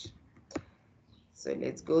set. So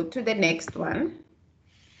let's go to the next one.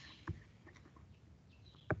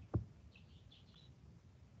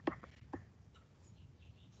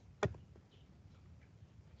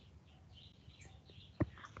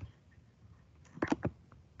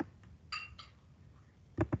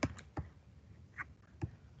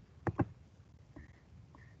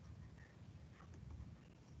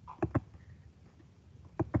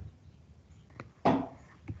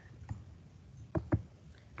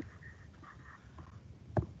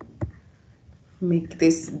 Make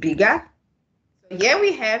this bigger. So here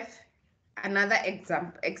we have another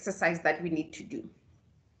example exercise that we need to do.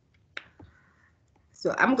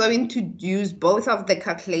 So I'm going to use both of the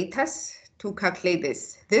calculators to calculate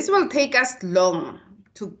this. This will take us long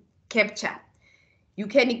to capture. You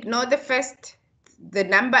can ignore the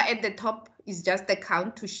number at the top is just a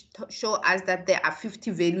count to show us that there are 50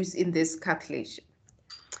 values in this calculation,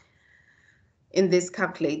 in this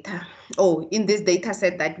calculator, or in this data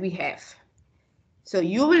set that we have. So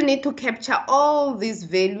you will need to capture all these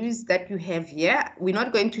values that you have here. We're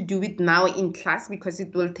not going to do it now in class because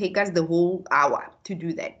it will take us the whole hour to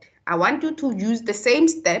do that. I want you to use the same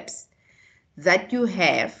steps that you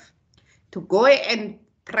have to go and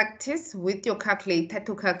practice with your calculator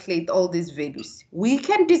to calculate all these values. We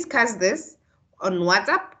can discuss this on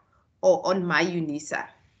WhatsApp or on my UNISA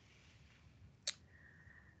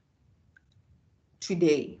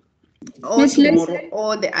today or tomorrow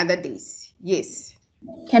or the other days. Yes.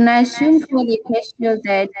 Can I assume for the question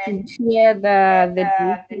that to clear the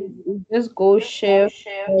data, you just go shift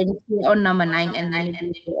and clear on number 9 and then it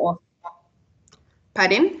will go off?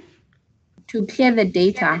 Pardon? To clear the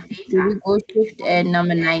data, do we go shift and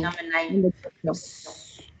number 9?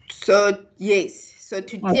 So yes, so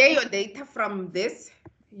to clear your data from this,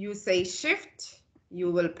 you say shift, you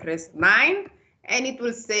will press 9, and it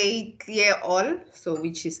will say clear all, so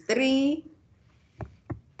which is 3,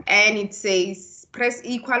 and it says press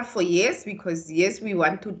equal for yes, because yes, we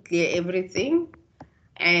want to clear everything,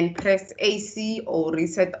 and press AC or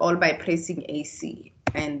reset all by pressing AC,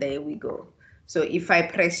 and there we go. So if I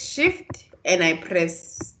press shift and I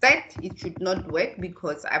press stat, it should not work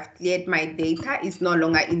because I've cleared my data. It's no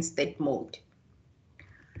longer in stat mode.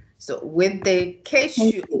 So with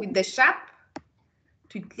the sharp,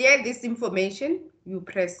 to clear this information, you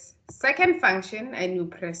press second function and you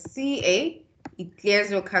press CA. It clears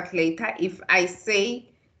your calculator. If I say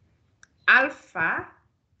alpha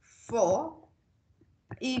 4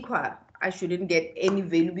 equal, I shouldn't get any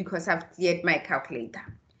value because I've cleared my calculator.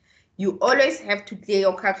 You always have to clear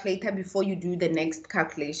your calculator before you do the next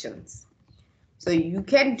calculations. So you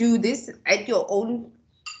can do this at your own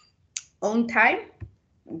time.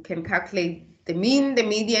 You can calculate the mean, the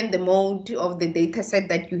median, the mode of the data set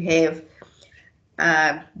that you have,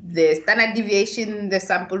 the standard deviation, the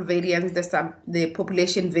sample variance, the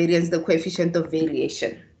population variance, the coefficient of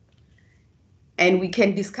variation. And we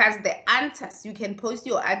can discuss the answers. You can post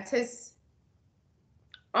your answers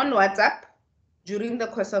on WhatsApp during the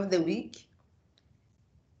course of the week,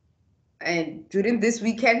 and during this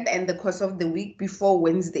weekend and the course of the week before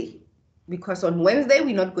Wednesday. Because on Wednesday,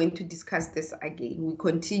 we're not going to discuss this again. We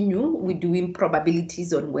continue, we're doing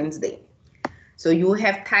probabilities on Wednesday. So you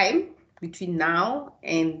have time between now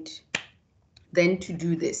and then to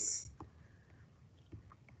do this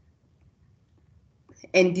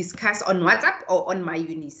and discuss on WhatsApp or on my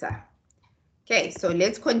Unisa. Okay, so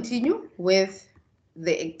let's continue with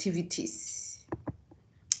the activities.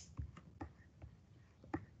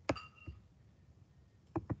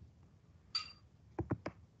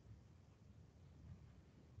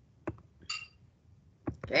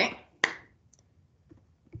 Okay.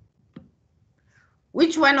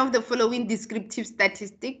 Which one of the following descriptive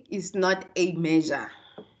statistic is not a measure?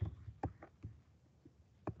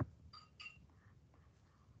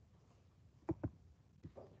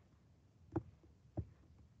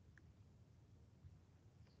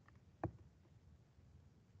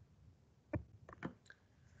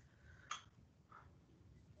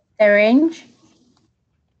 The range?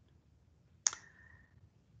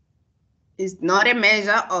 Is not a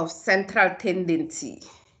measure of central tendency.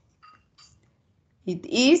 It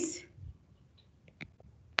is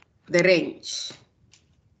the range,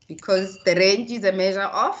 because the range is a measure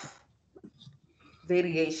of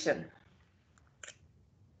variation.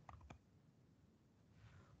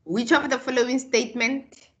 Which of the following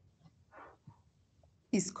statement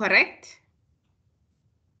is correct?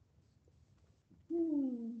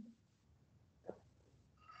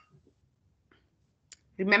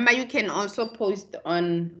 Remember, you can also post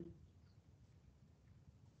on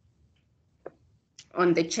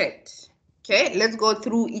the chat. Okay, let's go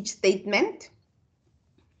through each statement.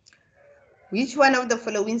 Which one of the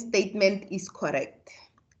following statement is correct?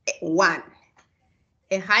 1.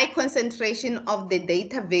 A high concentration of the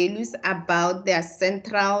data values about their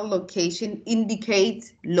central location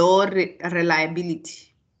indicates low reliability.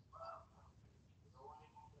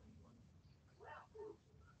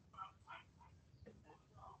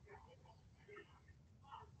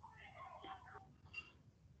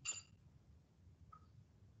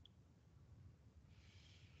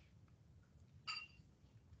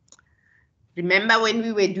 Remember when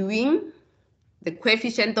we were doing the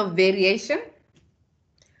coefficient of variation?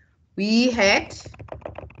 We had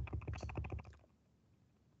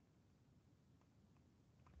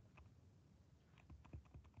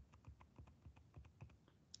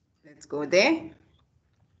let's go there.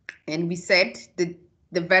 And we said the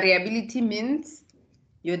variability means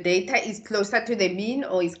your data is closer to the mean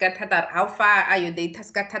or is scattered. How far are your data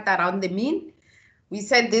scattered around the mean? We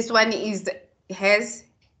said this one has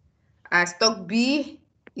stock B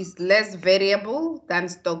is less variable than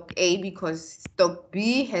stock A because stock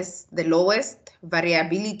B has the lowest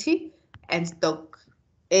variability and stock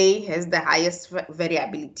A has the highest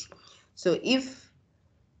variability. So if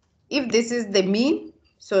this is the mean,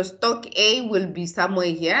 so stock A will be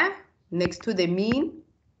somewhere here next to the mean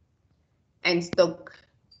and stock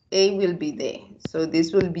A will be there. So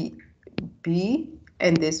this will be B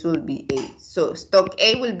and this will be A. So stock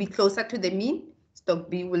A will be closer to the mean, stock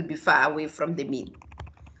B will be far away from the mean.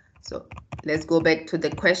 So let's go back to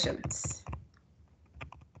the questions.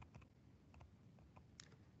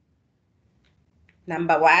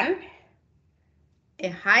 Number 1, a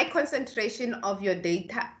high concentration of your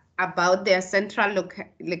data about their central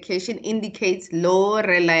location indicates low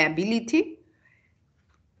reliability.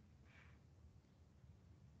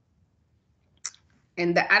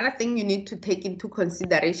 And the other thing you need to take into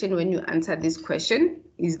consideration when you answer this question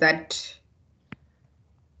is that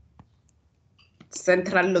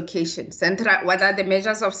central location. What are the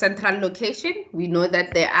measures of central location? We know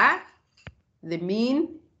that they are the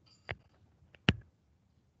mean,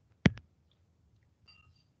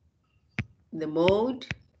 the mode,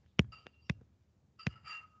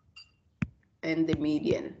 and the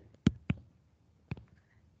median.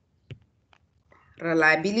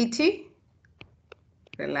 Reliability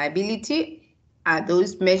are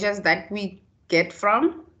those measures that we get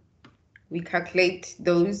from, we calculate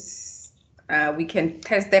those, we can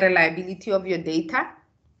test the reliability of your data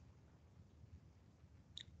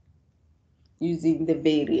using the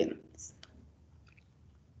variance.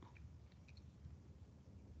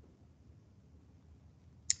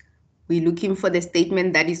 We're looking for the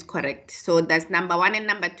statement that is correct. So that's number 1 and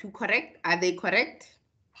number 2 correct? Are they correct?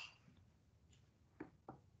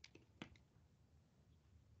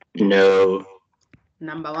 No.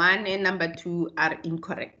 Number 1 and number 2 are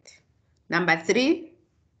incorrect. Number 3,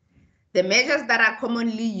 the measures that are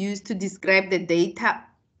commonly used to describe the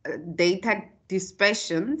data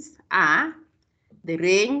dispersions are the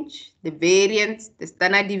range, the variance, the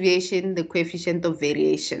standard deviation, the coefficient of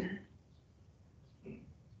variation.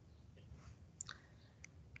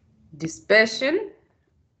 Dispersion,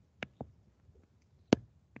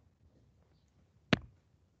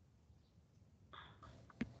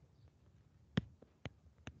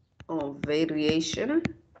 or variation.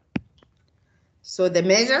 So the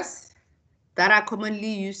measures that are commonly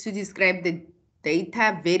used to describe the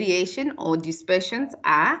data variation or dispersions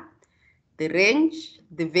are the range,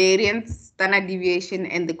 the variance, standard deviation,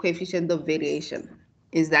 and the coefficient of variation.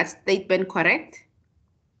 Is that statement correct?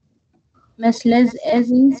 Miss Liz, as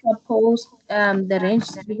in suppose the range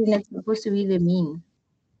given is supposed to be the mean.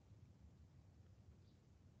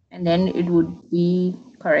 And then it would be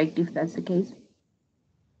correct if that's the case.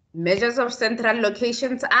 Measures of central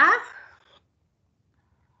locations are?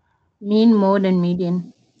 Mean, mode, and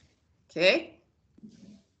median. Okay.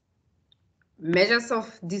 Measures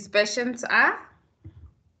of dispersions are?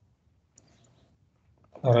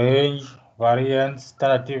 Range, variance,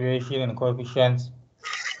 standard deviation, and coefficients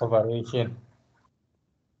of variation.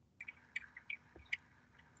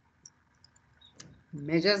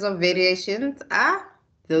 Measures of variations are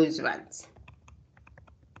those ones.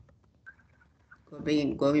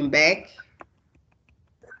 Going back.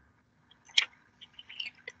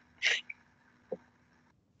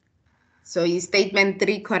 So is statement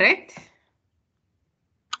 3 correct?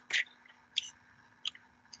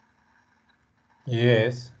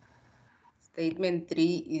 Yes. Statement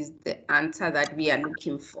 3 is the answer that we are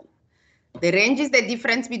looking for. The range is the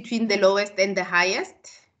difference between the lowest and the highest.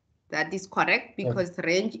 That is correct because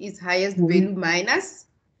range is highest value minus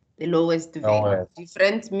the lowest value.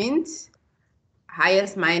 Difference means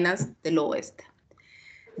highest minus the lowest.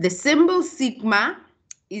 The symbol sigma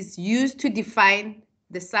is used to define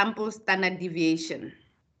the sample standard deviation.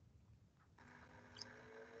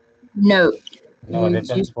 No. No, that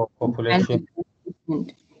stands for population.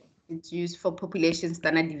 It's used for population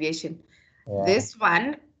standard deviation. Yeah. This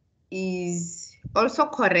one is also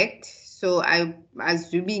correct. So I'm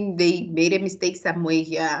assuming they made a mistake somewhere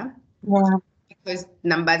here. Yeah. Because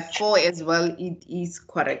number 4 as well, it is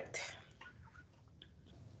correct.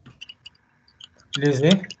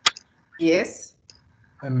 Lizzie? Yes.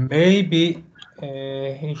 Maybe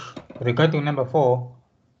regarding number 4,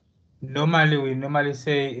 normally we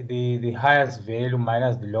say the highest value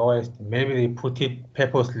minus the lowest. Maybe they put it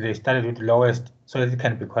purposely, they started with the lowest so that it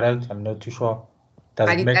can be correct. I'm not too sure.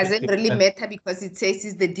 But it doesn't really matter because it says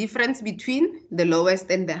it's the difference between the lowest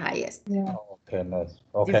and the highest. Yeah. Okay, nice.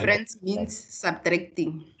 Okay. Difference means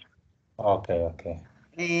subtracting. Okay, okay.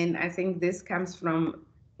 And I think this comes from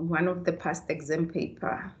one of the past exam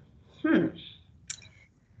paper.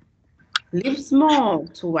 Leaves more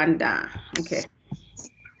to wonder. Okay.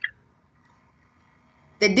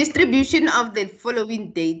 The distribution of the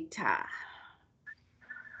following data.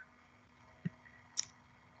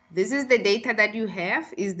 This is the data that you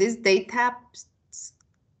have. Is this data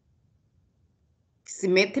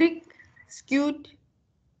symmetric, skewed,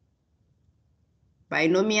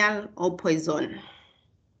 binomial, or Poisson?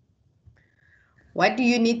 What do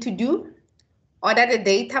you need to do? Order the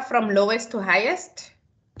data from lowest to highest.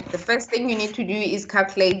 The first thing you need to do is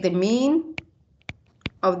calculate the mean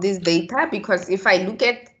of this data, because if I look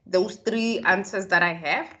at those 3 answers that I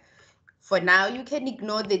have, for now you can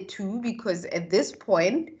ignore the 2 because at this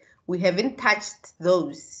point we haven't touched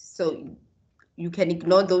those. So you can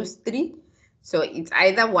ignore those 3. So it's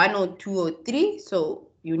either 1 or 2 or 3. So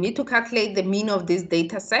you need to calculate the mean of this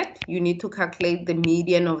data set. You need to calculate the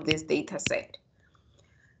median of this data set.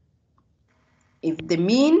 If the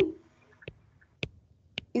mean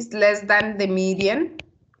is less than the median,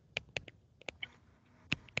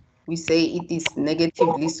 we say it is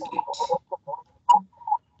negatively skewed.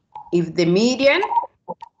 If the median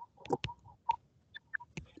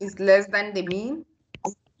is less than the mean,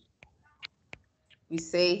 we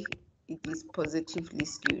say it is positively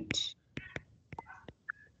skewed.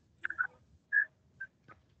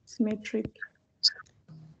 Symmetric.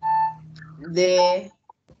 The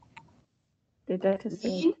data set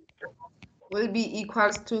mean will be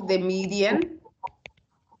equals to the median,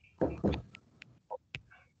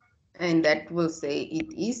 and that will say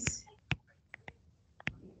it is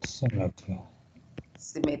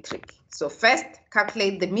symmetric. So first,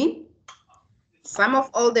 calculate the mean. Sum of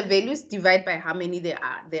all the values, divide by how many there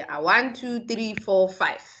are. There are 1, 2, 3, 4,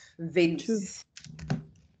 5 values. 2.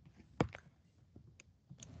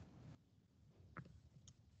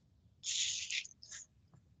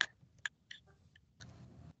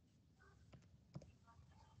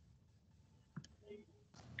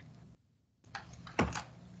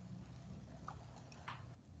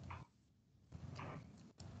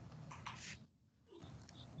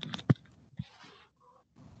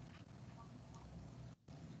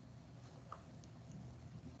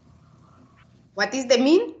 What is the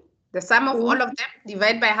mean? The sum of all of them,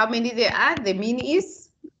 divide by how many there are. The mean is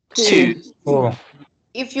 2. 2.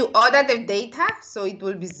 if you order the data, so it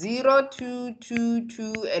will be 0, 2, 2,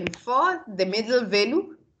 2, and 4. The middle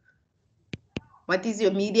value, what is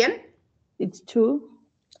your median? It's 2.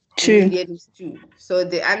 The median is 2. So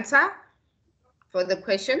the answer for the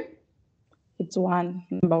question? It's 1.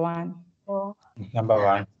 Number 1. Number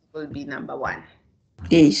 1. Will be number 1.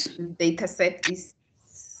 Yes. The data set is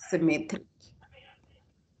symmetric.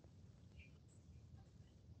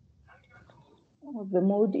 The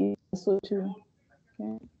mode is also 2.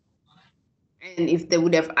 Okay. And if they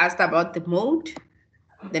would have asked about the mode,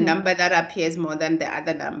 the number that appears more than the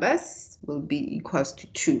other numbers will be equals to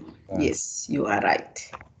 2. Yeah. Yes, you are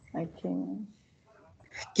right. Okay.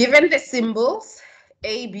 Given the symbols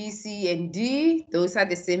A, B, C, and D, those are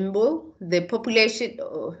the symbol. The population,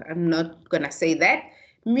 oh, I'm not going to say that.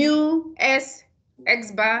 Mu, S,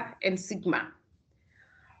 X bar, and sigma.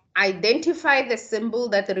 Identify the symbol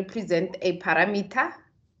that represent a parameter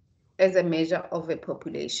as a measure of a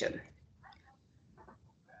population.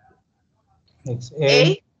 It's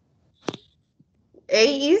A.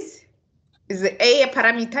 A is A a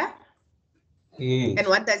parameter? Yes. And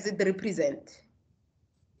what does it represent?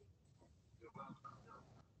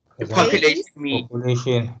 The The population mean.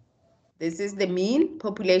 population. This is the mean,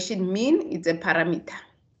 population mean, it's a parameter.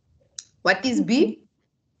 What is B?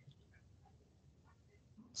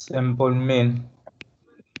 Sample mean.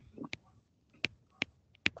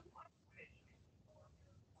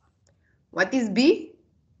 What is B?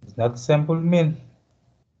 It's not sample mean.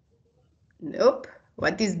 Nope.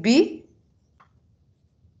 What is B?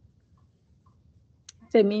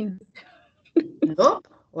 It's a mean. Nope.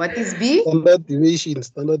 What is B? Standard deviation.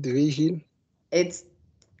 Standard deviation. It's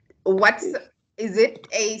is it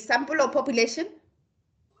a sample or population?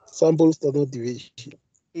 Sample standard deviation.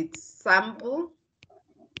 It's sample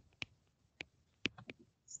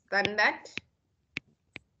standard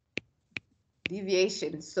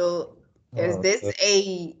deviation. So is this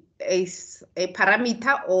a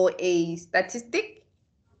parameter or a statistic?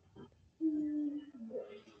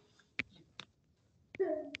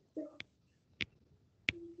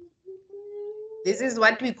 This is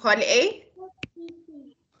what we call a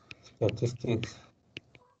Statistics.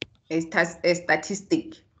 a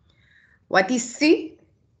statistic. What is C?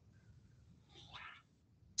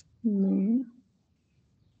 Mean.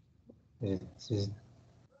 It's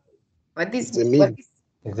What is It's a mean.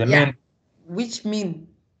 a mean. Which mean?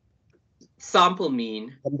 Sample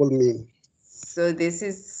mean. Sample mean. So this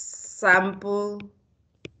is sample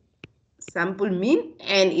mean,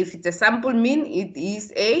 and if it's a sample mean, it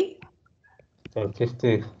is a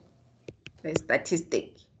Statistics.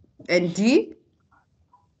 statistic. And D?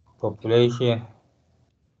 Population.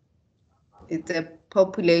 It's a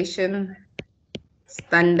population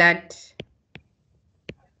standard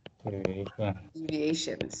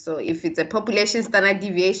deviation. So if it's a population standard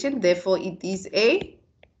deviation, therefore it is a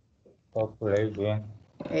Population.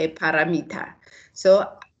 parameter. So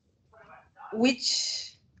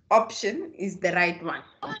which option is the right one?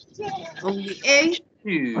 Only A,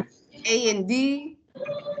 2. A and D,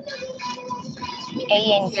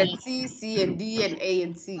 A and B and D. C, C and D, and A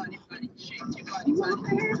and C.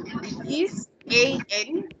 It is A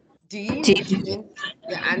and D, which means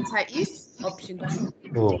the answer is option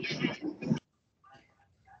 2. Oh.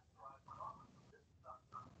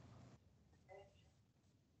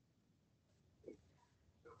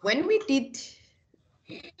 When we did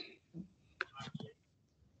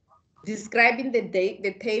describing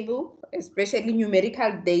the table, especially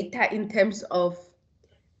numerical data in terms of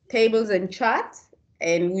tables and charts,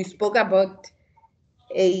 and we spoke about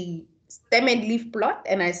a stem and leaf plot,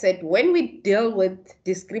 and I said when we deal with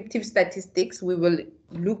descriptive statistics, we will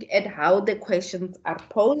look at how the questions are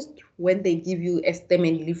posed when they give you a stem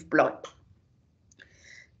and leaf plot.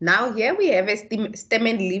 Now here we have a stem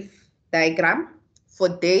and leaf diagram for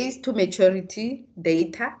days to maturity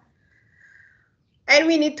data. And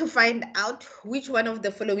we need to find out which one of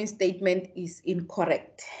the following statement is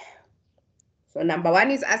incorrect. So number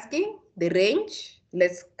 1 is asking the range.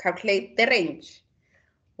 Let's calculate the range.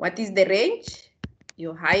 What is the range?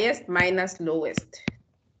 Your highest minus lowest.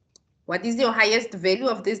 What is your highest value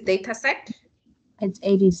of this data set? It's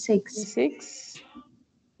 86. 6.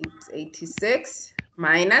 It's 86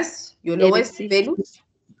 minus your lowest 86. value?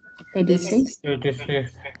 86.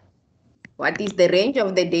 86. What is the range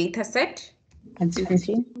of the data set? It's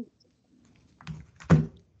 50.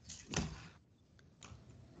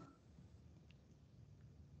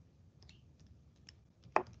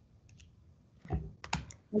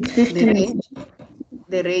 It's 50.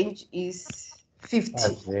 The range is 50.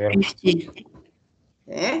 That's 0. 50.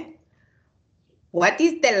 Eh? What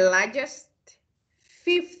is the largest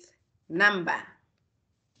fifth number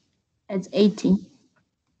It's 80.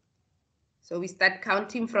 So we start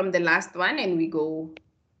counting from the last one and we go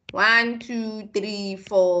 1, 2, 3,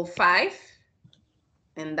 4, 5.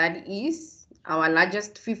 And that is our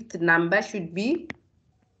largest fifth number should be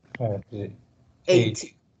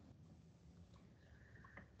 80.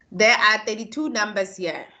 There are 32 numbers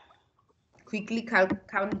here. Quickly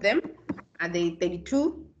count them. Are they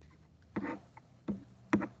 32?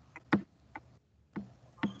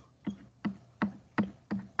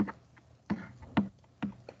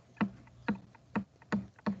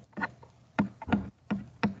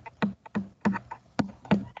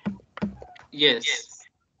 Yes.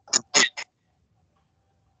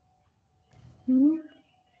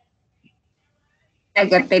 I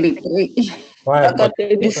got 33. I got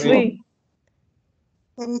 33.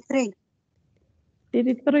 33.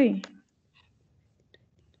 33.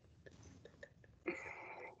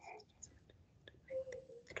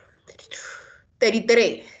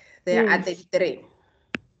 33. There are Yes. 33.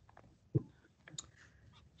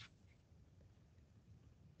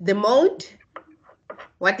 The mode.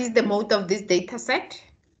 What is the mode of this data set?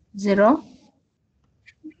 0.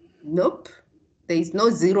 Nope. There is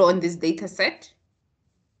no 0 on this data set.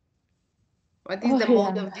 What is the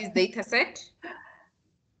mode of this data set?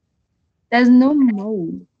 There's no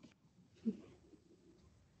mode.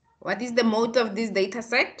 What is the mode of this data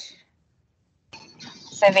set?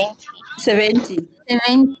 70. 70.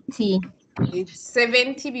 70. It's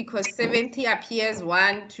 70 because 70 appears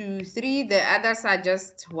 1, 2, 3. The others are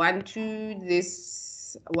just 1, 2,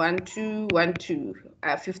 this 1, 2, 1, 2.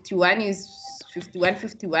 51 is 51,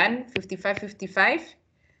 51, 55, 55.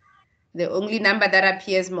 The only number that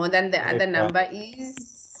appears more than the other number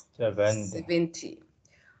is 70.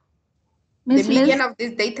 The Miss median Liz, of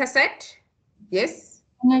this data set, yes?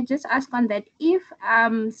 can I just ask on that? If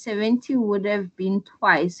 70 would have been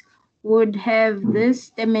twice, would have this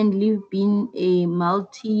stem and leaf been a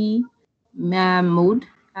multi mode?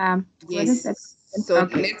 What is that? Yes. So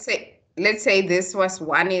Okay. let's say this was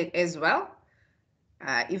 1 as well.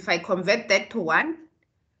 If I convert that to 1,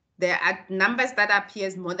 there are numbers that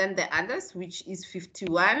appears more than the others, which is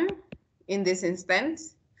 51 in this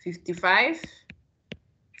instance, 55,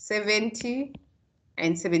 70,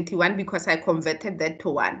 and 71 because I converted that to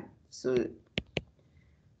 1. So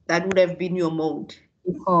that would have been your mode,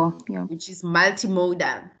 Yeah. which is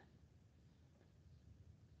multimodal.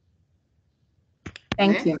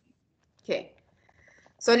 Thank you. Okay.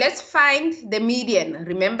 So let's find the median.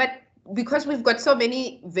 Remember, because we've got so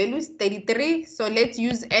many values, 33, so let's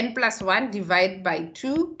use n plus 1 divided by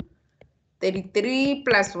 2. 33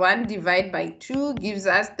 plus 1 divided by 2 gives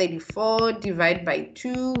us 34 divided by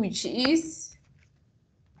 2, which is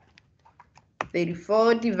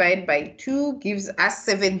 34 divided by 2 gives us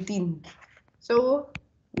 17. So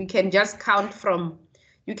we can just count from,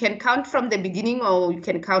 you can count from the beginning or you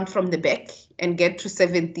can count from the back and get to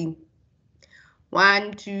 17.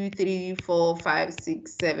 1, 2, 3, 4, 5,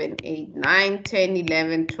 6, 7, 8, 9, 10,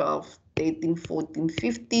 11, 12, 13, 14,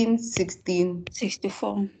 15, 16,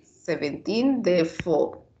 64. 17.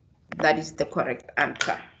 Therefore, that is the correct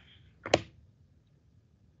answer.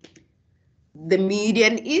 The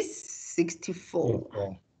median is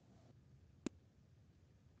 64.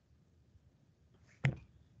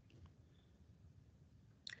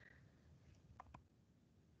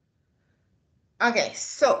 Okay,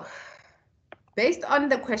 so based on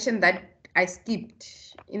the question that I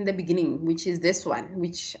skipped in the beginning, which is this one,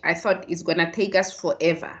 which I thought is going to take us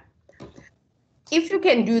forever. If you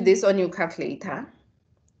can do this on your calculator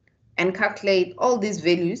and calculate all these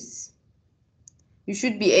values, you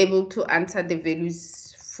should be able to answer the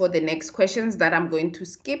values for the next questions that I'm going to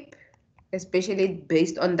skip, especially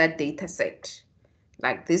based on that data set,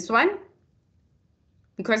 like this one,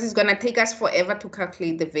 because it's going to take us forever to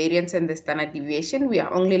calculate the variance and the standard deviation. We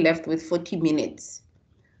are only left with 40 minutes.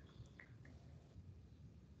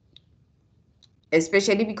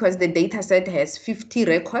 Especially because the data set has 50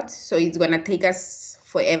 records, so it's going to take us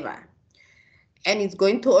forever. And it's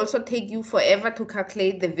going to also take you forever to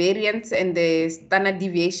calculate the variance and the standard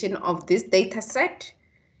deviation of this data set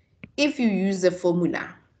if you use the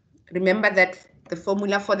formula. Remember that the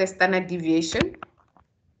formula for the standard deviation,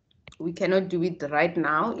 we cannot do it right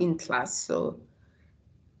now in class, so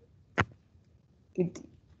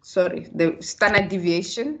the standard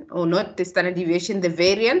deviation, or not the standard deviation, the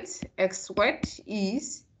variance, x squared,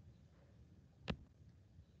 is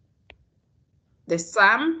the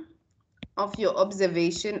sum of your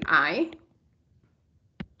observation I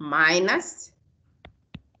minus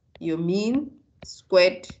your mean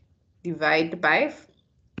squared divided by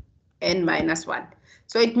n minus 1.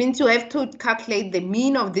 So it means you have to calculate the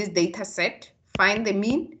mean of this data set, find the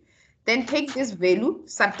mean, Then take this value,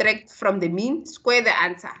 subtract from the mean, square the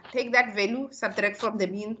answer. Take that value, subtract from the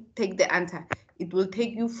mean, take the answer. It will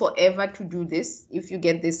take you forever to do this if you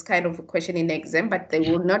get this kind of a question in the exam, but they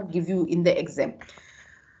will not give you in the exam.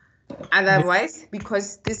 Otherwise,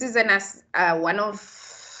 because this is one of...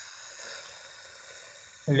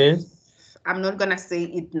 Liz? I'm not going to say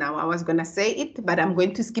it now. I was going to say it, but I'm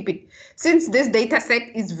going to skip it. Since this data set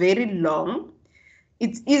is very long,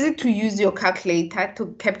 it's easy to use your calculator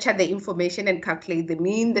to capture the information and calculate the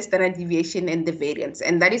mean, the standard deviation, and the variance.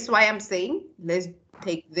 And that is why I'm saying, let's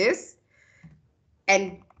take this,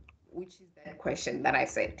 and which is that question that I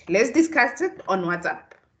said. Let's discuss it on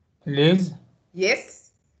WhatsApp. Liz?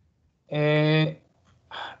 Yes? Early,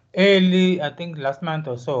 I think last month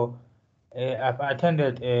or so, I've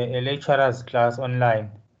attended a lecturer's class online.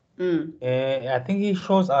 I think he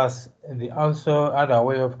shows us the also other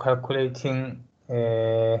way of calculating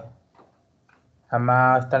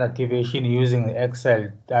standard deviation using Excel.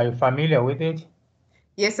 Are you familiar with it?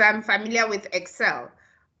 Yes, I'm familiar with Excel,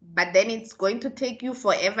 but then it's going to take you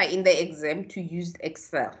forever in the exam to use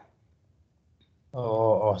Excel.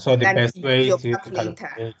 So the best way your to calculator.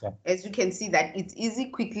 calculate. As you can see that it's easy,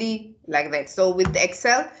 quickly like that. So with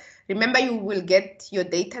Excel, remember you will get your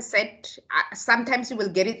data set. Sometimes you will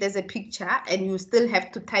get it as a picture and you still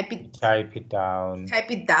have to type it down.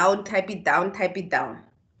 Type it down.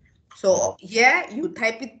 So here you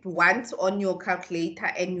type it once on your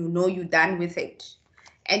calculator and you know you're done with it.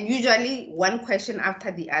 And usually one question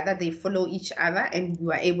after the other, they follow each other and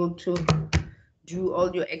you are able to do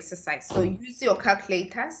all your exercise. So use your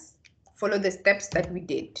calculators, follow the steps that we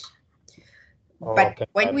did. But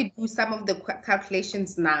when we do some of the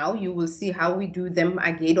calculations now, you will see how we do them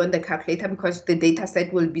again on the calculator because the data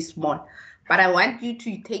set will be small. But I want you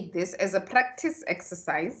to take this as a practice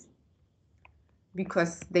exercise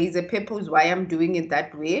because there is a purpose why I'm doing it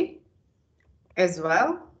that way as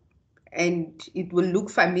well. And it will look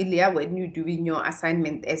familiar when you're doing your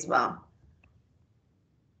assignment as well.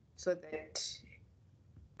 So that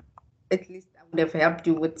at least I would have helped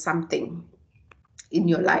you with something in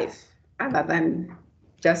your life other than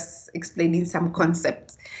just explaining some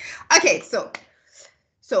concepts. Okay, so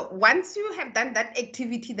once you have done that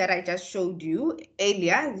activity that I just showed you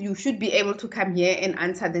earlier, you should be able to come here and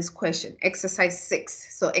answer this question, exercise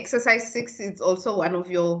 6. So exercise 6 is also one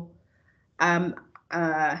of your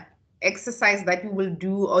exercise that you will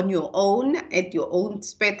do on your own at your own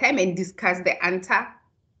spare time and discuss the answer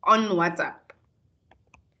on WhatsApp.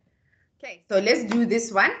 Okay, so let's do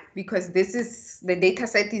this one because the data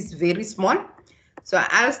set is very small. So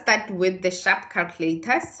I'll start with the sharp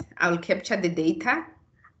calculators. I'll capture the data.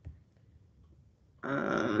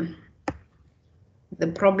 The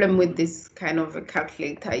problem with this kind of a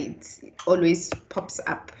calculator, it always pops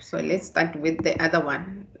up. So let's start with the other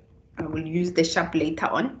one. I will use the sharp later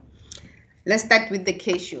on. Let's start with the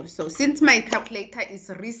Casio. So since my calculator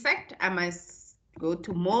is reset, I must go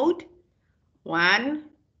to mode 1.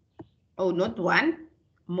 Oh, not 1.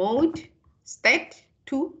 Mode state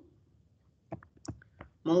 2.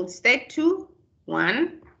 Mode state 2,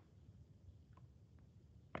 1.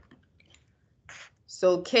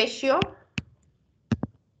 So Casio,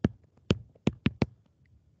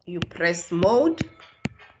 you press mode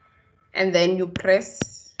and then you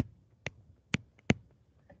press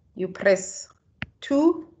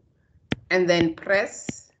 2 and then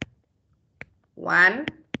press 1,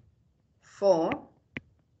 4,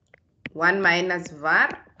 1 minus var.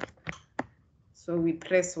 So we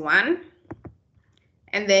press 1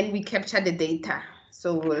 and then we capture the data.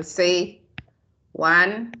 So we'll say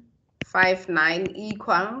 159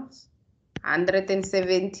 equals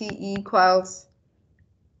 170 equals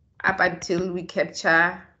up until we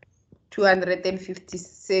capture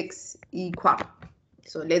 256 equal.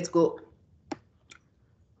 So let's go.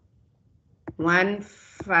 1,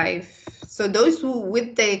 5. So those who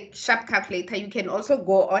with the sharp calculator, you can also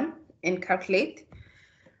go on and calculate.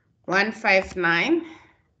 159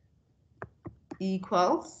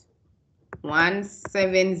 equals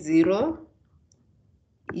 170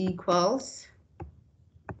 equals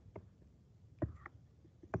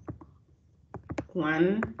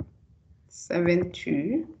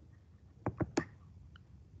 172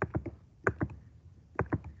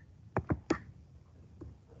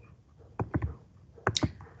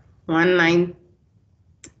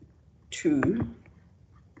 192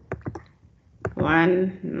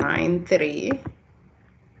 193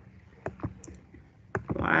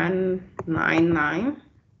 199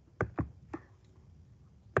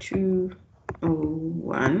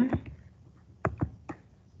 201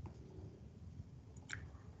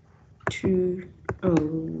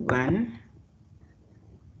 201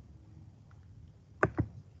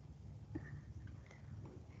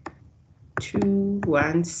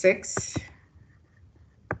 216.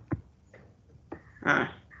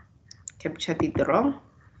 Captured it wrong.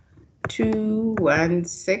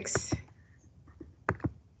 216.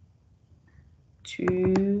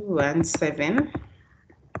 217.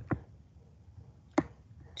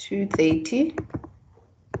 230.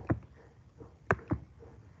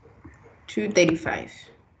 235.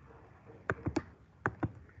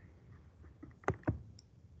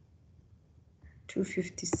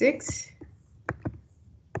 256.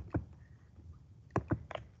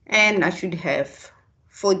 And I should have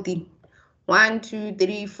 14. 1, 2,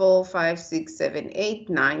 3, 4, 5, 6, 7, 8,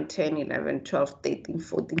 9, 10, 11, 12, 13,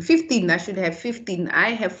 14, 15. I should have 15. I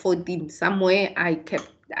have 14. Somewhere I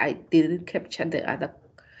didn't capture the other.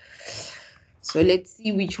 So let's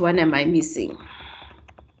see which one am I missing.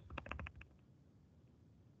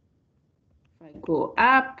 If I go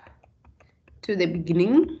up to the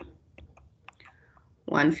beginning,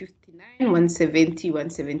 159, 170,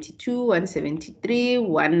 172, 173,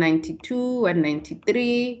 192,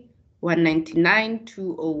 193, 199,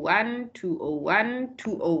 201, 201,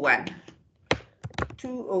 201,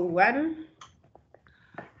 201.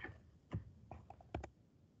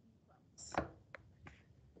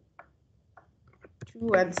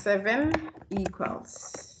 217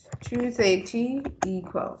 equals 230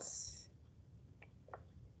 equals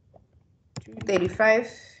 235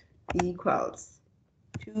 equals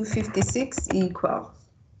 256 equals.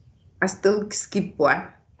 I still skip one.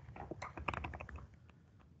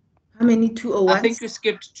 How many 201s? I think you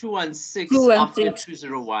skipped 216 after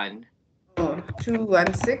 201. Oh,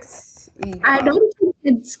 216 equals. I don't think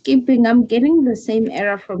it's skipping. I'm getting the same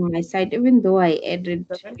error from my side, even though I added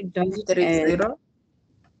it doesn't add. 30.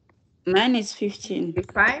 Mine is 15.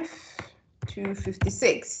 35 to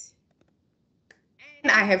 56.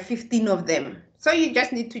 And I have 15 of them. So you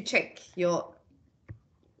just need to check your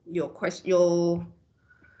question, your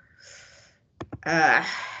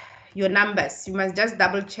numbers. You must just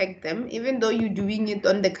double check them. Even though you're doing it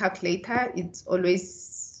on the calculator, it's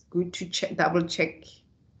always good to check, double check.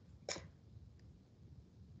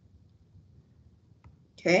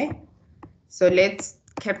 Okay, so let's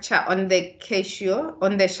capture on the Casio,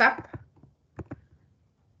 on the Sharp.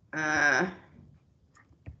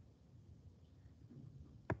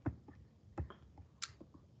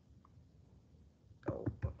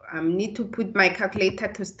 I need to put my calculator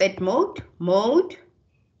to state mode. Mode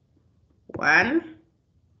 1,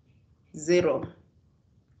 0.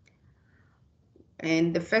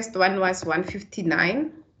 And the first one was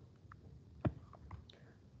 159.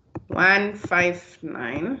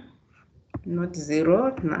 159, not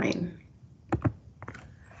 0, 9.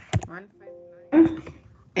 159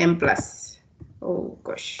 M plus. Oh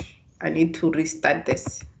gosh, I need to restart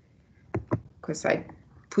this because I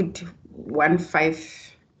put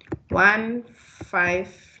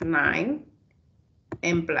 159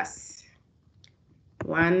 M plus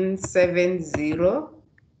 170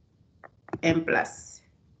 M plus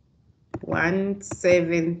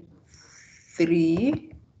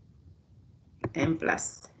 173 M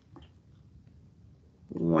plus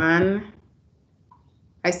 1.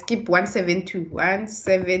 I skip 172.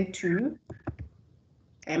 172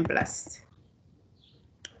 M plus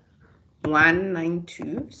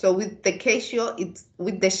 192. So with the Casio, it's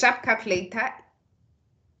with the Sharp calculator,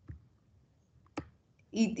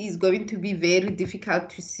 it is going to be very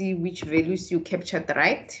difficult to see which values you captured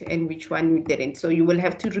right and which one you didn't. So you will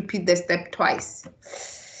have to repeat the step twice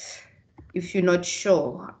if you're not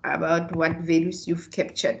sure about what values you've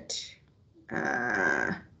captured.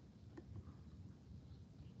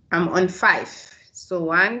 I'm on 5. So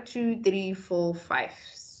 1, 2, 3, 4, 5.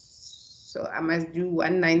 So I must do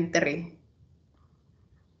 193.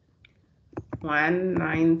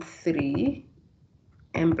 193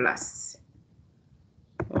 M plus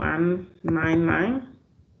 199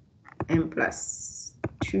 M plus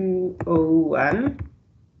 201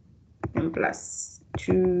 M plus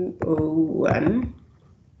 201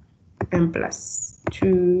 M plus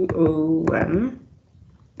 201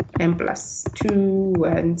 M plus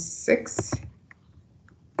 216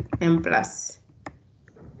 M plus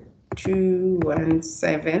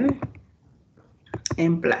 217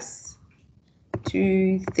 M plus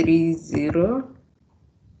 230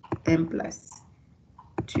 M plus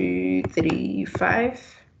 235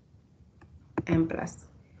 M plus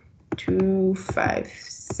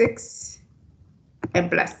 256 M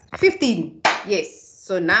plus 15. Yes,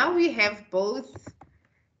 so now we have both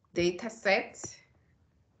data sets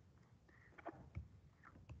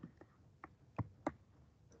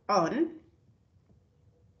on.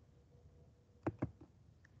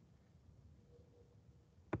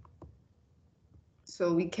 So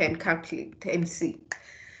so we can calculate and see.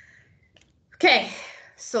 Okay,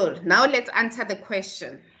 so now let's answer the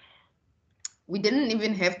question. We didn't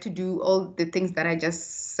even have to do all the things that I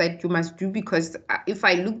just said you must do, because if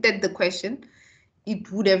I looked at the question,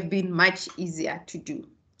 it would have been much easier to do.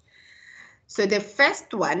 So the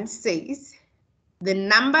first one says the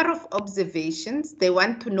number of observations. They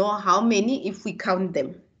want to know how many if we count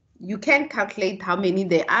them. You can calculate how many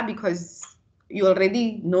there are because you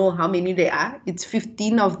already know how many there are. It's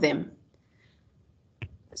 15 of them.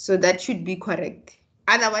 So that should be correct.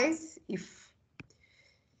 Otherwise, if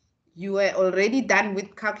you are already done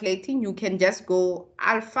with calculating, you can just go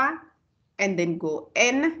alpha and then go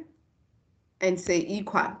n and say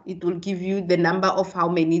equal. It will give you the number of how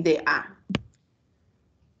many there are.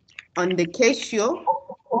 On the Casio,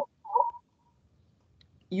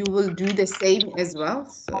 you will do the same as well.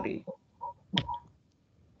 Sorry.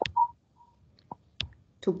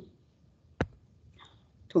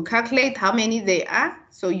 To calculate how many there are,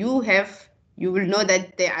 so you will know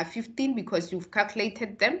that there are 15 because you've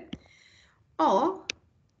calculated them. Or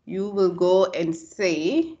you will go and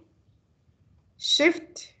say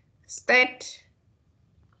shift stat,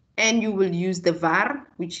 and you will use the var,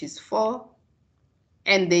 which is 4,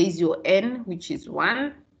 and there is your n, which is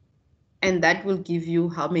 1, and that will give you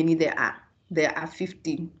how many there are. There are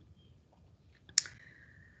 15.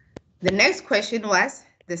 The next question was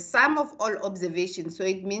the sum of all observations. So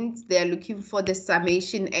it means they are looking for the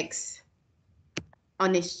summation x.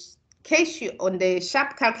 On a Casio, on the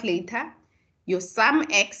sharp calculator, your sum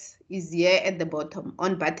x is here at the bottom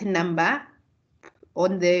on button number,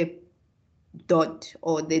 on the dot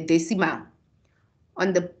or the decimal.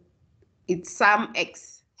 It's sum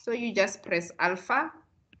x. So you just press alpha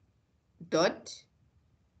dot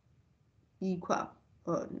equal,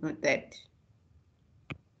 oh, not that.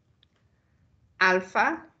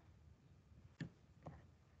 Alpha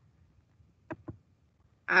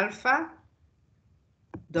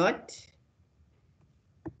dot,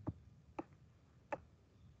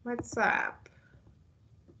 what's up?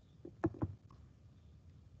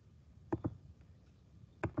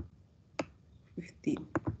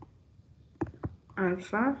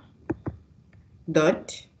 Alpha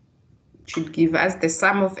dot should give us the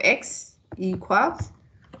sum of x equals,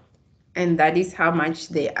 and that is how much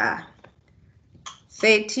they are,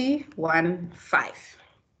 31.5.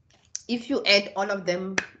 If you add all of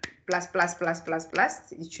them plus,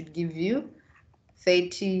 it should give you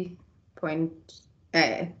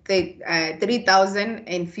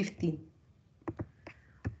 3,015.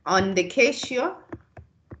 On the Casio,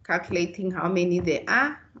 calculating how many there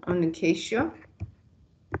are on the Casio,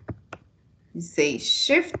 you say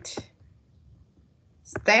shift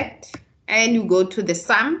stat, and you go to the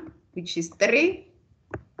sum, which is 3,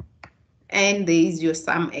 and there is your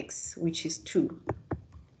sum x, which is 2,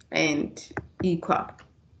 and equal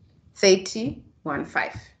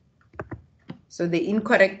 31.5. So the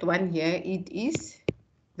incorrect one here, it is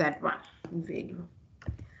that one value.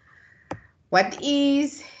 What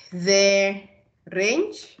is the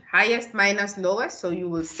range? Highest minus lowest. So you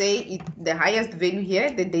will say the highest value here,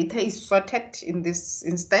 the data is sorted in this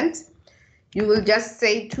instance. You will just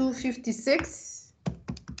say 256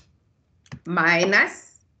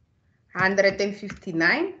 minus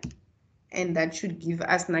 159, and that should give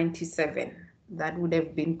us 97. That would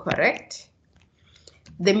have been correct.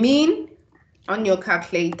 The mean on your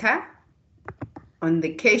calculator, on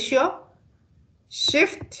the Casio,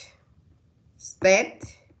 shift stat,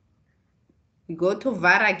 we go to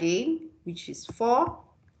var again, which is 4.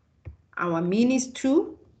 Our mean is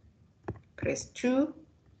 2. Press 2,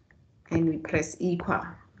 and we press equal.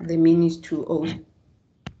 The mean is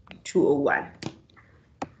 201.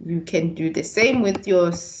 You can do the same with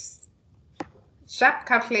your sharp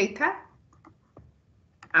calculator,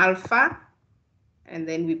 alpha, and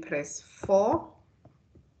then we press 4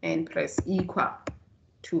 and press equal,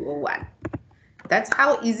 201. That's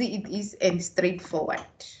how easy it is and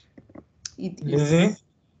straightforward. It is. Lizzie?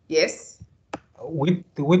 Yes.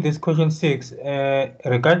 With this question 6,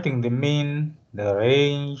 regarding the mean, the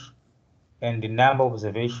range, and the number of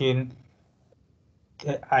observation,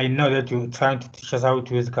 I know that you're trying to teach us how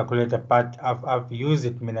to use the calculator, but I've used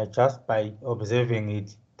it just by observing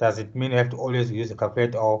it. Does it mean I have to always use the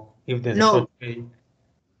calculator, or if there's a short way?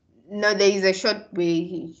 No, there is a short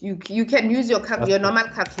way. You can use your normal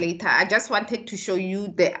calculator. I just wanted to show you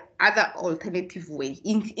the other alternative way.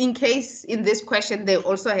 In case in this question they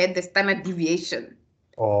also had the standard deviation.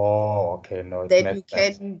 Oh, okay. No, then you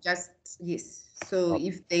can just, yes. So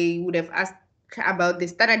if they would have asked about the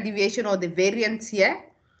standard deviation or the variance here,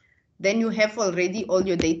 then you have already all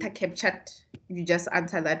your data captured. You just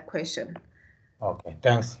answer that question. Okay,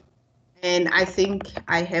 thanks. And I think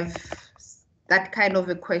I have that kind of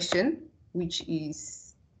a question, which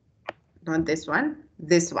is not this one,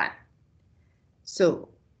 this one. So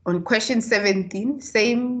on question 17,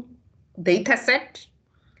 same data set,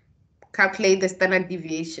 calculate the standard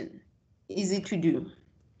deviation. Easy to do.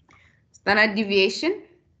 Standard deviation,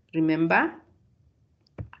 remember,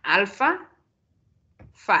 alpha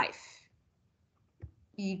 5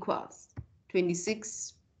 equals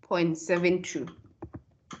 26.72.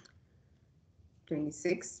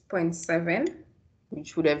 26.7,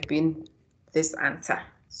 which would have been this answer.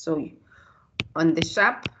 So on the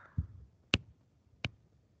sharp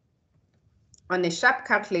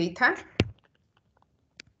calculator,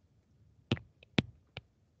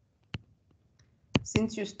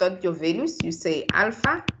 since you start your values, you say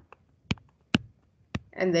alpha,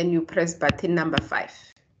 and then you press button number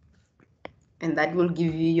 5, and that will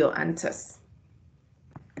give you your answers.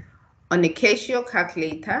 On a Casio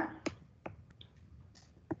calculator,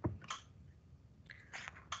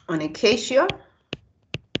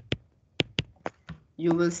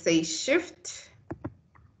 you will say shift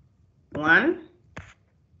 1,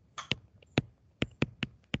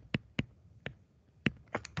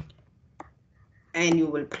 and you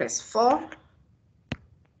will press 4,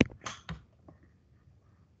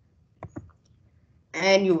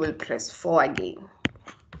 and you will press 4 again,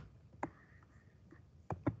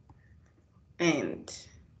 and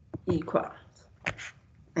equal,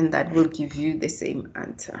 and that will give you the same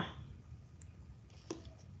answer.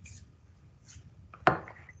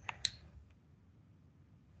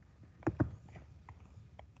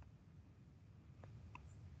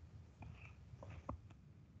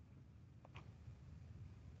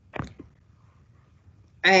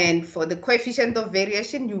 And for the coefficient of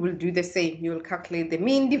variation, you will do the same. You will calculate the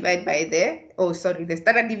mean divided by the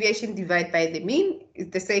standard deviation divided by the mean.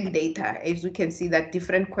 It's the same data. As you can see that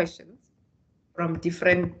different questions from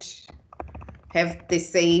different have the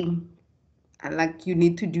same, like you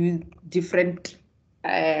need to do different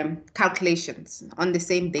calculations on the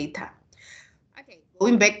same data. Okay,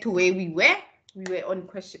 going back to where we were on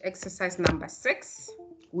question exercise number 6.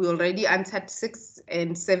 We already answered 6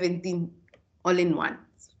 and 17 all in one.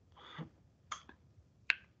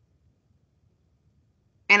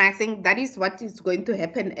 And I think that is what is going to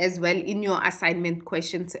happen as well in your assignment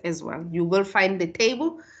questions as well. You will find the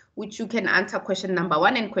table which you can answer question number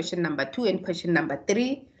 1 and question number 2 and question number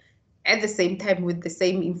 3 at the same time with the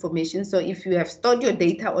same information. So if you have stored your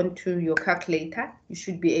data onto your calculator, you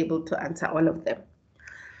should be able to answer all of them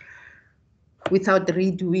without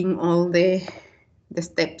redoing all the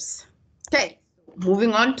steps. Okay,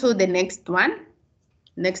 moving on to the next one.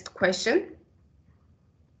 Next question.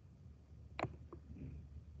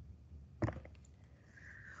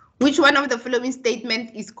 Which one of the following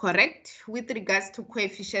statement is correct with regards to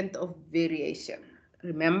coefficient of variation?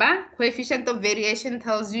 Remember, coefficient of variation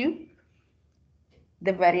tells you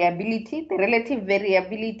the variability, the relative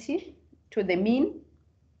variability to the mean.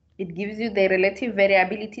 It gives you the relative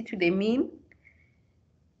variability to the mean.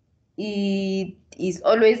 It is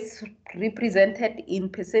always represented in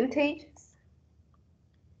percentages,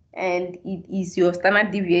 and it is your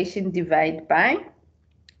standard deviation divided by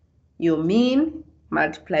your mean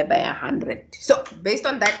multiplied by 100. So based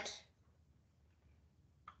on that,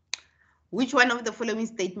 which one of the following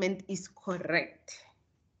statement is correct?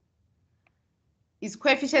 Is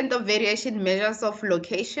coefficient of variation measures of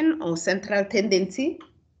location or central tendency?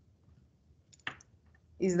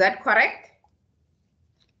 Is that correct?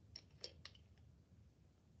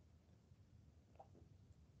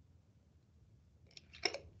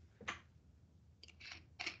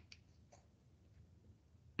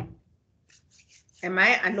 Am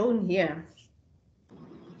I alone here?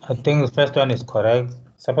 I think the first one is correct.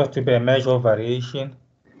 Supposed to be a measure of variation.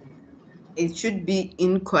 It should be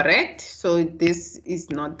incorrect. So this is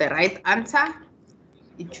not the right answer.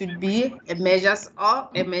 It should be a measure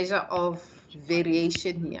of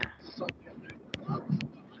variation here.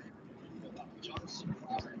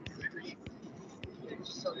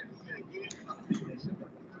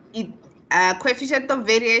 Coefficient of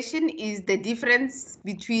variation is the difference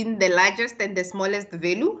between the largest and the smallest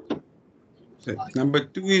value. So number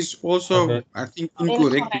 2 is also, I think,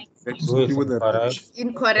 incorrect. That's to do with the range.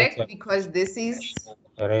 Incorrect because this is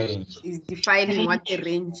range. Is defining what the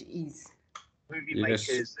range is.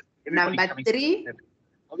 Yes. Number 3.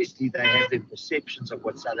 Obviously, they have their perceptions of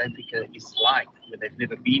what South Africa is like when they've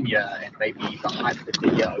never been here and maybe the hype that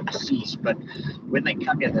they're here overseas. But when they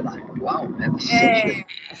come here, they're like, wow, man, this is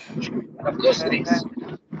such a... Of course it is.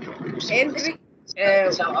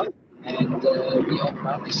 It's our own. And we are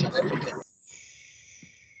proudly South African.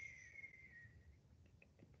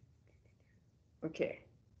 Okay,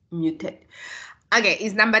 muted. Okay,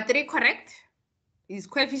 is number 3 correct? Is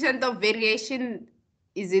coefficient of variation,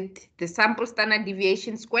 is it the sample standard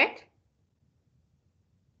deviation squared?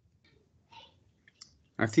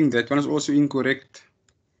 I think that one is also incorrect.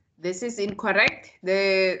 This is incorrect.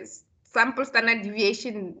 The sample standard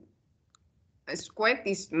deviation squared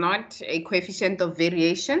is not a coefficient of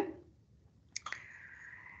variation.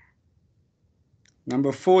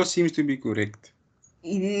 Number 4 seems to be correct.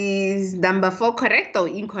 Is number 4 correct or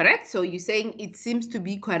incorrect? So you're saying it seems to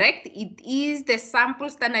be correct. It is the sample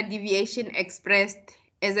standard deviation expressed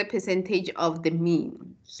as a percentage of the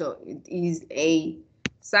mean. So it is a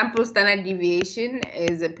sample standard deviation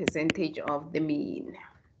as a percentage of the mean,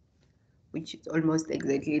 which is almost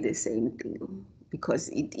exactly the same thing because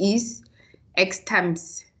it is x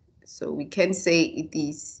times. So we can say it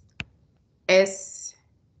is S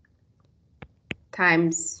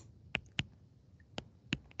times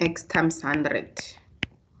x times 100.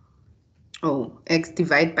 Oh, x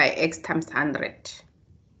divided by x times 100.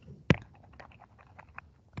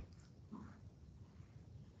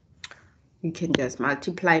 You can just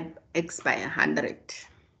multiply x by 100.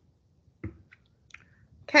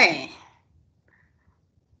 Okay.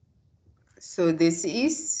 So this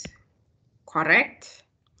is correct.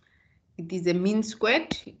 It is a mean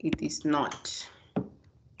squared. It is not.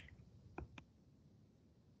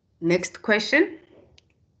 Next question.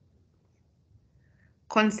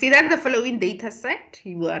 Consider the following data set.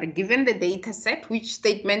 You are given the data set. Which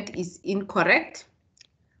statement is incorrect?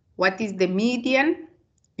 What is the median?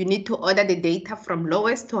 You need to order the data from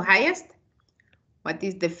lowest to highest. What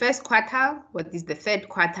is the first quartile? What is the third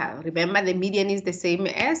quartile? Remember, the median is the same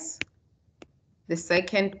as the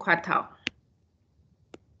second quartile.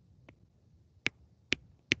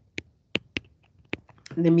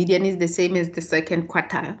 The median is the same as the second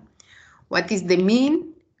quartile. What is the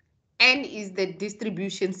mean? N is the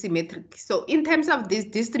distribution symmetric. So in terms of this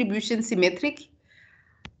distribution symmetric,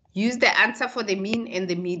 use the answer for the mean and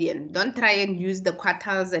the median. Don't try and use the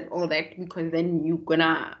quartiles and all that, because then you're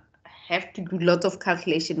gonna have to do lots of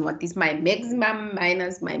calculation. What is my maximum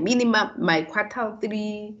minus my minimum, my quartile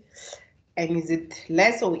 3, and is it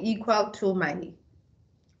less or equal to my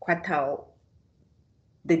quartile,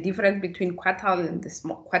 the difference between quartile and the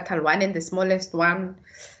small quartile 1 and the smallest one.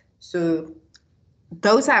 So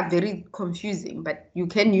those are very confusing, but you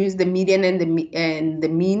can use the median and the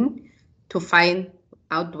mean to find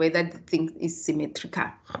out whether the thing is symmetrical.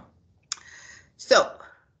 So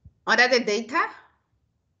order the data.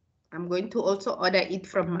 I'm going to also order it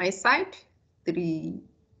from my side. 3,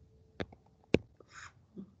 4.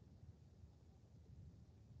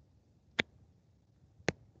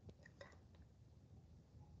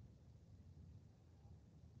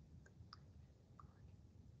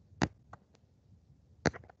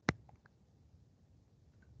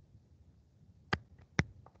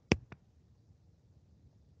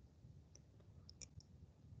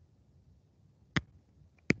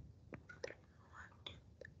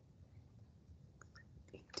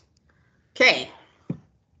 Okay.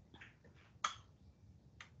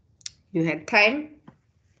 You had time.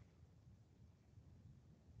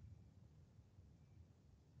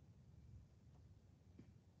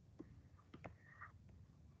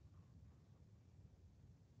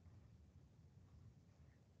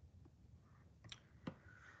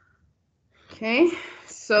 Okay,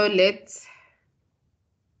 so let's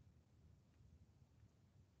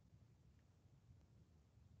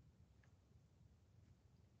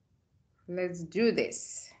do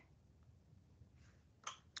this.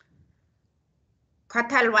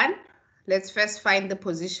 Quartile 1, let's first find the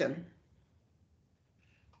position.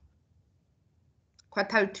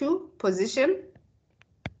 Quartile 2, position,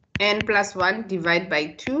 n plus 1 divided by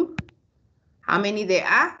 2. How many there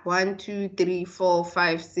are? 1, 2, 3, 4,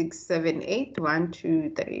 5, 6, 7, 8. 1,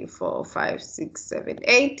 2, 3, 4, 5, 6, 7,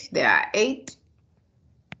 8. There are 8.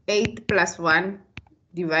 8 plus 1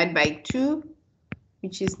 divided by 2,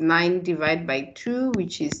 which is 9 divided by 2,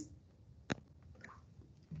 which is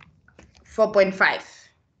 4.5.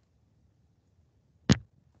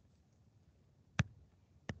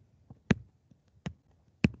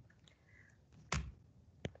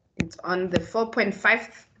 It's on the 4.5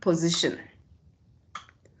 position.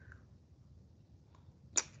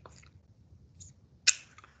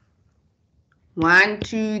 One,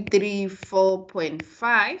 2, 3,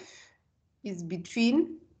 4.5 is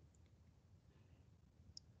between.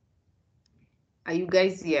 Are you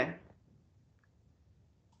guys here?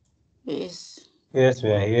 Yes. Yes,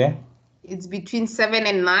 we are here. It's between 7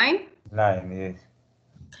 and 9. 9, yes.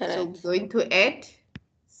 Correct. So we're going to add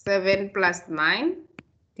 7 plus 9,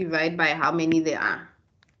 divide by how many there are.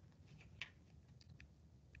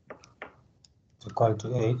 It's equal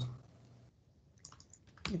to 8.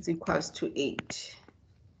 It's equals to 8.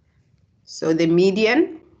 So the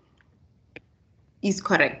median is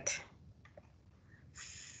correct.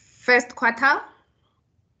 First quartile.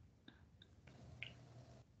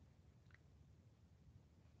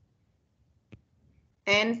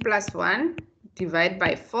 N plus 1 divide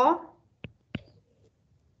by 4.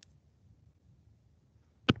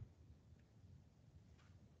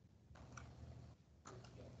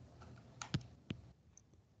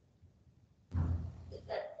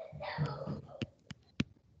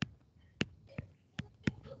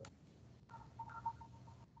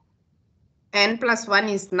 N plus 1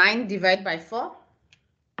 is 9 divided by 4.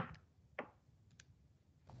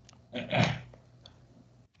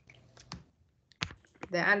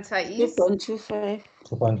 The answer is 2.25.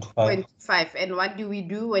 2.5. And what do we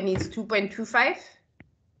do when it's 2.25?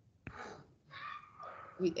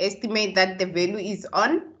 We estimate that the value is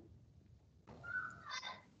on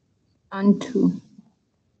 2.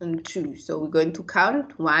 on 2. So we're going to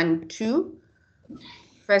count 1, 2.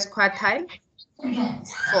 First quartile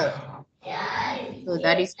is 4. So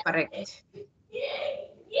that is correct.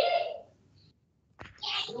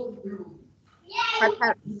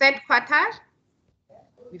 Third quartile,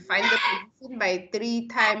 we find the position by 3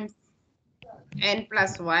 times n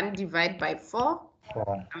plus 1 divided by 4.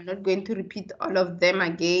 I'm not going to repeat all of them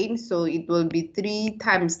again. So it will be 3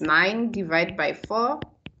 times 9 divided by 4.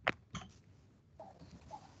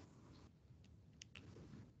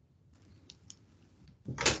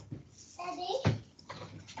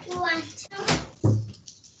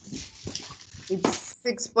 It's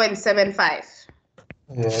 6.75.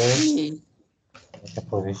 Yes. The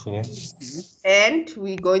position. And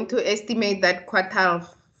we're going to estimate that quartile.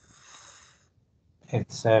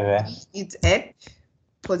 It's 7. It's at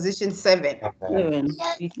position 7. 7.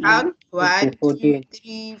 We count 1, 2,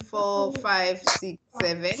 3, 4, 5, 6,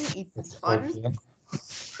 7. It's on.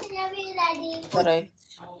 Correct.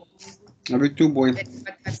 Number 2, boy.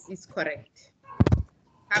 That is correct.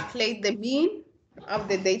 Calculate the mean of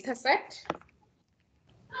the data set.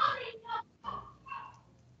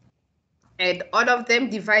 And all of them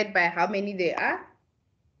divide by how many they are.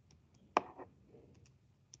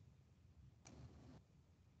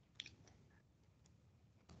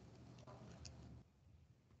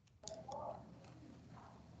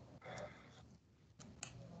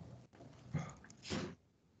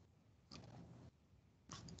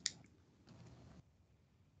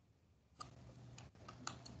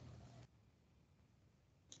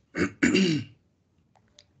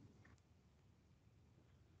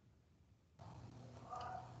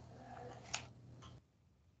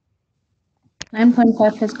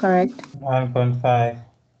 $9.5 is correct. 1.5.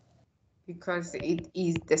 Because it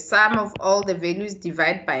is the sum of all the values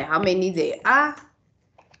divided by how many they are.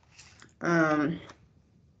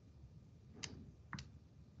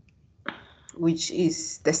 Which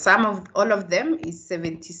is the sum of all of them is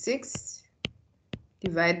 76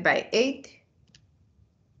 divided by 8.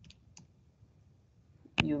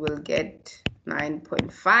 You will get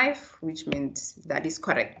 9.5, which means that is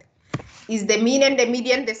correct. Is the mean and the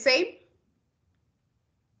median the same?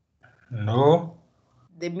 No.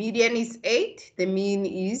 The median is 8, the mean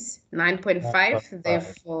is 9.5,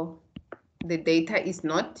 therefore the data is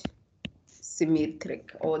not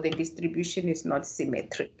symmetric, or the distribution is not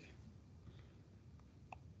symmetric.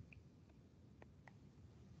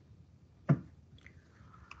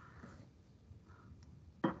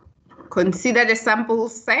 Consider the sample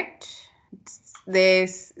set.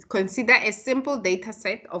 Consider a simple data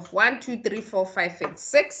set of 1, 2, 3, 4, 5, and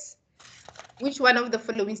 6. Which one of the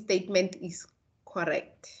following statement is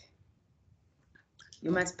correct?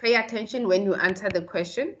 You must pay attention when you answer the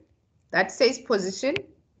question. That says position,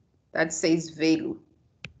 that says value,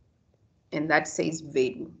 and that says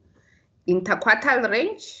value. Interquartile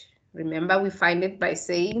range, remember we find it by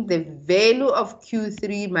saying the value of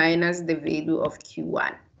Q3 minus the value of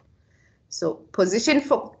Q1. So position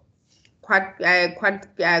for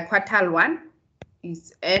quartile 1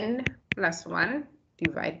 is n plus 1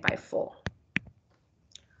 divided by 4.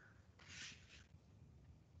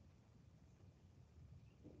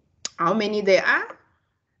 How many there are?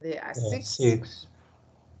 There are 6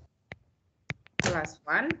 plus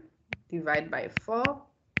 1 divided by 4,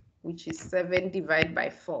 which is 7 divided by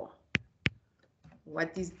 4.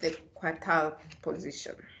 What is the quartile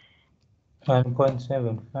position?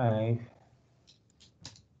 1.75.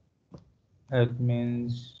 That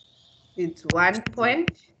means it's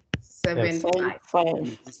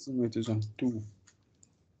 1.75. Estimate is on 2.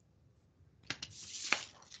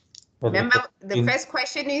 Remember, the first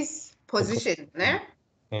question is position, né?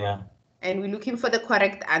 Yeah. And we're looking for the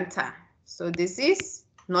correct answer. So this is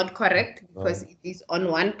not correct because it is on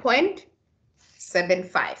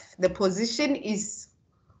 1.75. The position is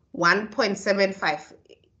 1.75.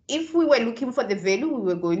 If we were looking for the value, we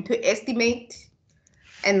were going to estimate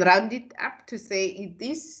and round it up to say it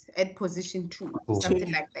is at position 2,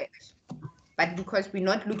 something like that. But because we're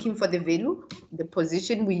not looking for the value, the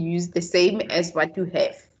position we use the same as what you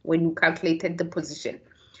have when you calculated the position.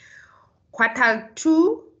 Quartile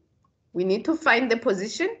 2, we need to find the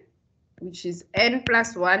position, which is n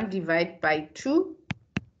plus 1 divided by 2.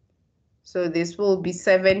 So this will be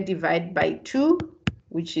 7 divided by 2,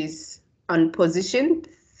 which is on position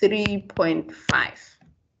 3.5.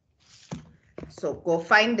 So go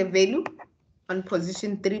find the value on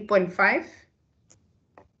position 3.5.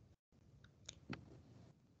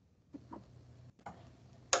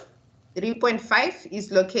 .5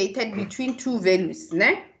 is located between two values,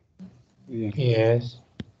 ne? Yes.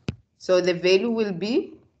 So the value will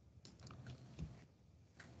be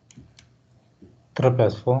 3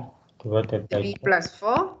 plus 4 divided by 3 plus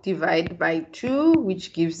 4 divided by 2,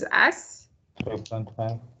 which gives us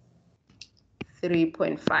 3.5.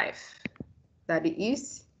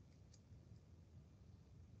 3.5.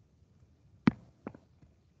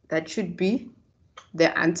 That should be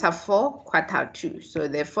the answer for quartile 2. So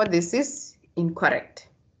therefore, this is incorrect.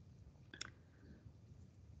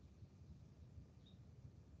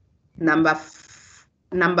 Number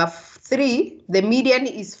 3, the median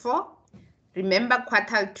is 4. Remember,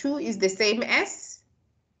 quartile 2 is the same as?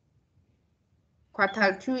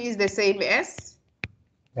 Quartile 2 is the same as?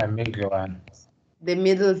 The middle one. The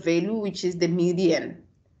middle value, which is the median.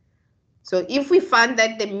 So if we find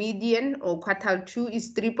that the median or quartile 2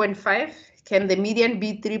 is 3.5, can the median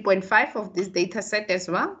be 3.5 of this data set as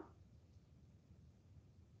well?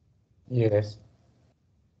 Yes.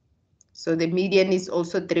 So the median is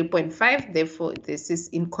also 3.5, therefore this is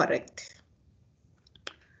incorrect.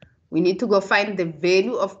 We need to go find the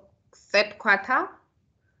value of third quartile.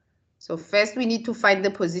 So first we need to find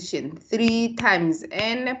the position. 3 times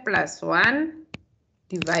n plus 1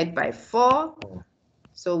 divided by 4.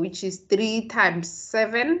 So which is 3 times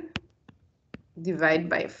 7 divided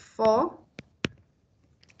by 4.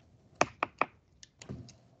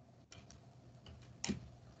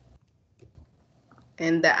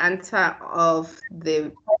 And the answer of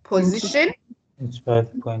the position? It's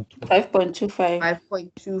 5.25.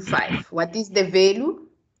 5.25. What is the value?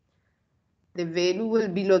 The value will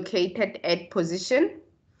be located at position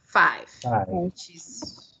 5, which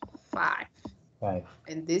is 5.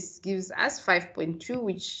 And this gives us 5.2,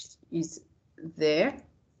 which is there.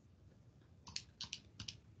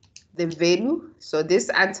 The value. So this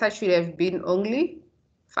answer should have been only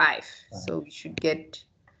 5. So we should get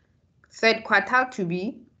third quartile to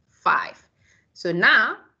be 5. So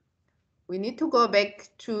now we need to go back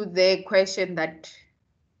to the question that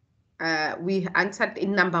we answered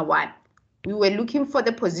in number 1. We were looking for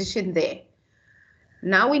the position there.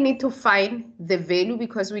 Now we need to find the value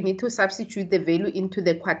because we need to substitute the value into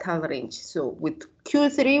the quartile range. So with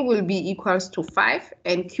Q3 will be equals to 5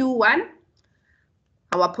 and Q1,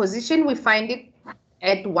 our position, we find it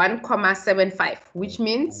at 1,75, which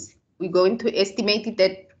means we're going to estimate it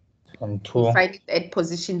at, we find it at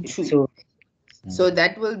position 2. So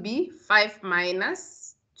that will be 5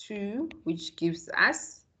 minus 2, which gives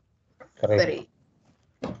us 3,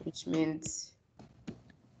 which means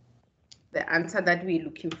the answer that we're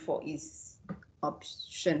looking for is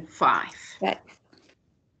option 5.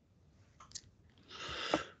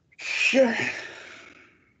 Sure.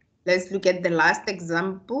 Let's look at the last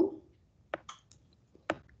example.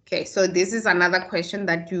 Okay, so this is another question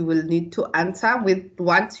that you will need to answer with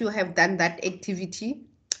once you have done that activity.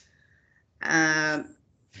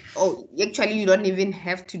 Oh, actually, you don't even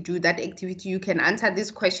have to do that activity. You can answer this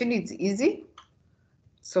question. It's easy.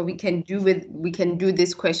 So we can do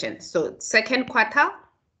this question. So second quartile,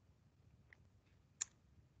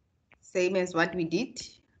 same as what we did.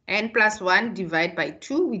 N plus 1 divided by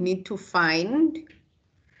 2. We need to find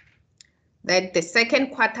that the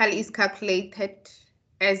second quartile is calculated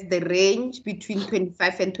as the range between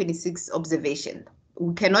 25 and 26 observation.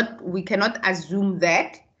 We cannot assume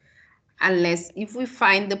that unless if we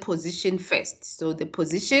find the position first. So the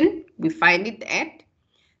position, we find it at,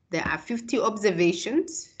 there are 50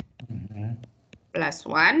 observations plus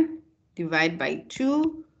 1 divided by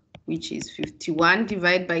 2, which is 51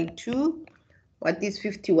 divided by 2. What is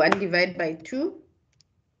 51 divided by 2?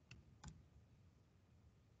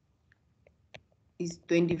 Is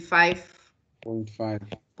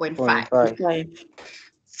 25.5.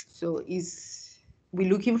 So we're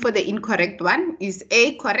looking for the incorrect one. Is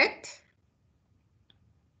A correct?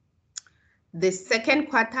 The second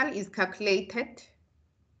quartile is calculated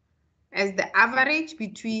as the average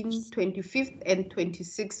between 25th and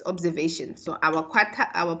 26th observations. So our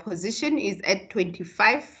position is at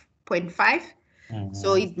 25.5.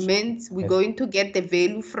 So it means we're going to get the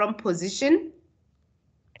value from position.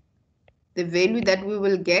 The value that we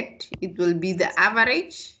will get, it will be the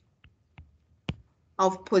average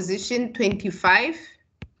of position 25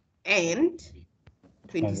 and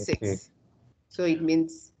 26. So it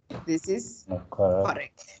means this is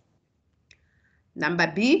correct.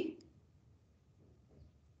 Number B.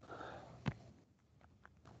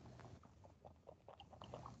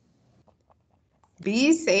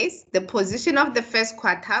 B says the position of the first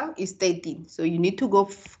quartile is 13. So you need to go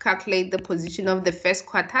calculate the position of the first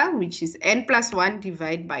quartile, which is n plus 1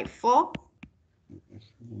 divided by 4.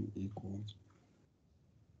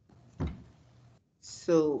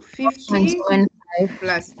 So 50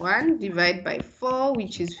 plus 1 divided by 4,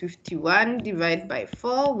 which is 51 divided by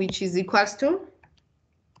 4, which is equals to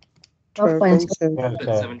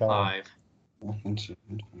 12.75.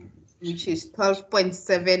 Which is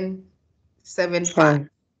 12.775.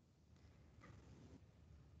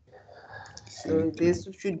 So this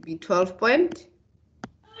should be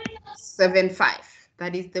 12.75.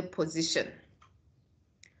 That is the position.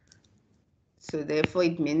 So therefore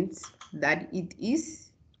it means that it is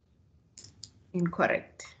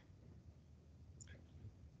incorrect.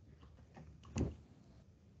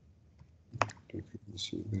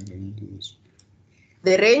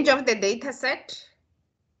 The range of the data set,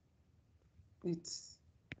 it's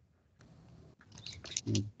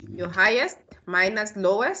your highest minus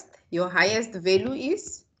lowest. Your highest value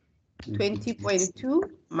is 20.2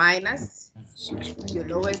 minus your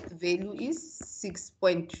lowest value is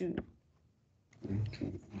 6.2.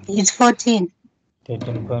 It's 14.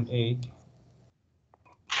 13.8.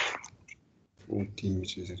 14,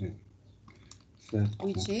 which is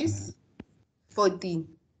 14.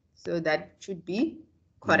 So that should be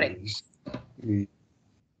correct. 3n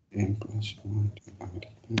plus 1 divided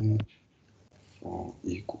by 4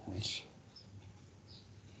 equals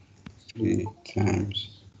 3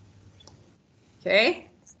 times. Okay.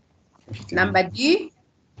 15. Number D.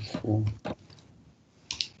 4.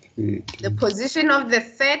 3 The position of the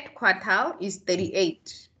third quartile is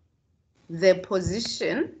 38. The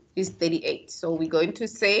position is 38. So we're going to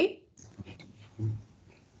say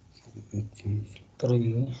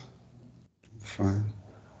 3. 5.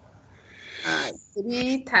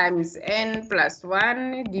 3 times n plus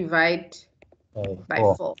 1 divide by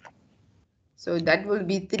 4. So that will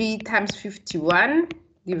be 3 times 51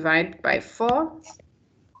 divided by 4.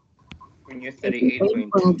 And you're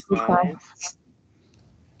 38.25.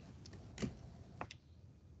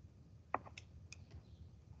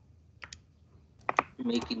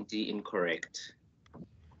 Making D incorrect.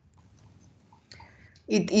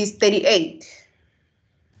 It is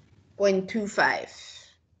 38.25.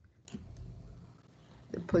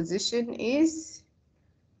 The position is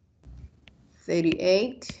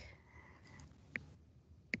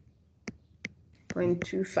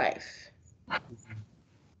 38.25,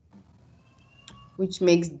 which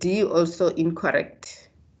makes D also incorrect.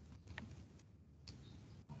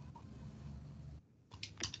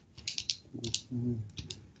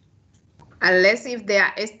 Unless if they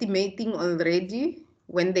are estimating already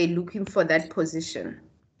when they're looking for that position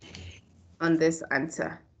on this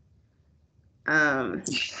answer.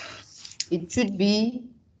 It should be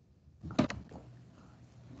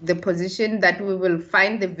the position that we will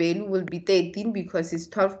find the value will be 13 because it's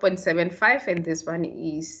 12.75 and this one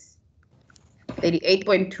is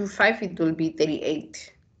 38.25. It will be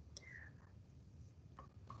 38.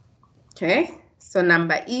 Okay, so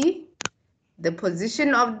number E, the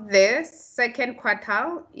position of the second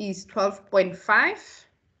quartile is 12.5.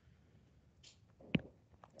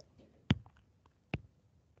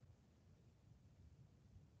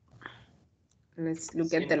 Let's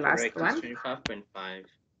look at the last one. 25.5.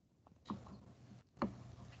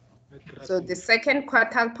 So the second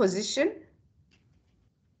quartile position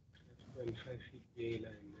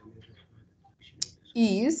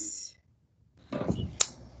is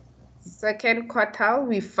second quartile.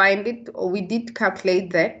 We find it, or we did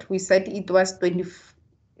calculate that. We said it was 20.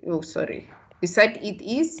 Oh, sorry. We said it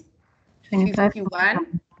is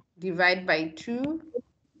 51 divided by 2.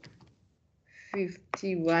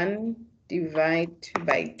 51 divided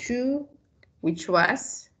by 2, which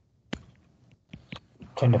was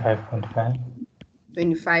 25.5.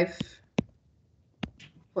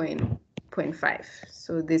 25.5.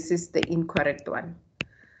 So this is the incorrect one.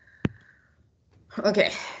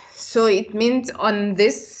 Okay, so it means on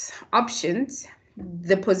this options,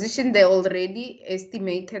 the position they already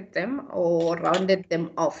estimated them or rounded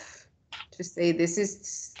them off to say this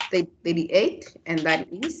is 38 and that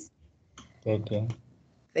is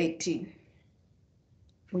 13,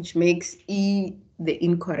 which makes E the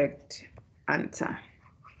incorrect answer.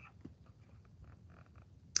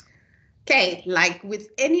 Okay, like with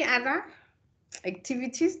any other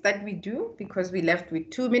activities that we do, because we left with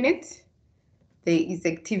 2 minutes, there is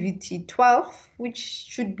activity 12, which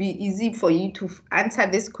should be easy for you to answer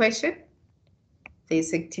this question.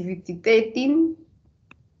 There's activity 13,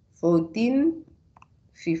 14,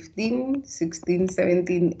 15, 16,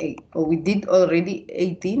 17, 8. Oh, we did already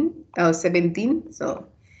 18, 17. So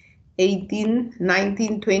 18,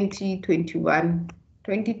 19, 20, 21,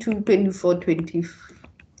 22, 24, 20.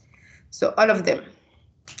 So all of them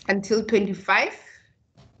until 25,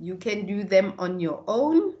 you can do them on your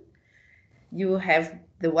own. You have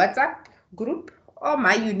the WhatsApp group or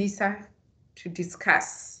my UNISA to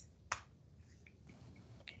discuss.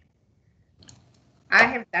 I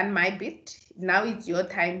have done my bit. Now it's your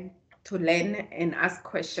time to learn and ask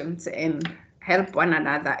questions and help one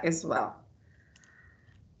another as well.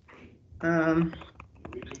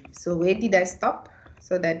 So where did I stop?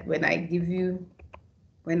 So that when I give you,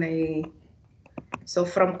 so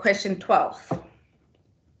from question 12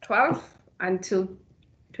 until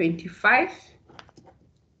 25,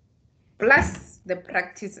 plus the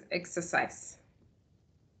practice exercise.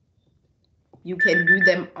 You can do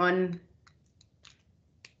them on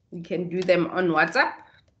WhatsApp.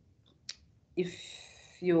 If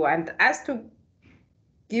you want us to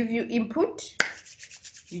give you input,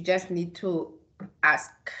 you just need to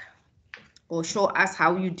ask or show us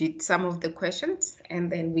how you did some of the questions,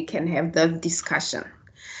 and then we can have the discussion.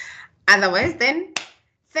 Otherwise, then,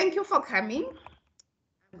 thank you for coming.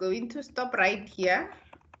 I'm going to stop right here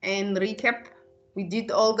and recap. We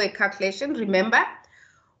did all the calculation. Remember,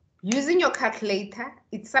 using your calculator,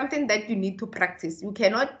 it's something that you need to practice. You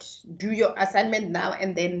cannot do your assignment now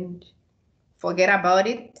and then forget about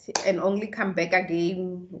it and only come back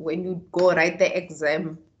again when you go write the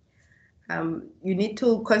exam. You need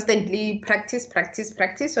to constantly practice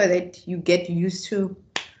so that you get used to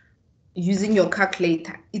using your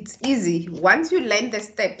calculator. It's easy. Once you learn the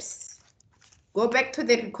steps, go back to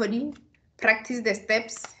the recording, practice the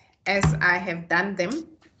steps as I have done them.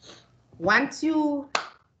 Once you've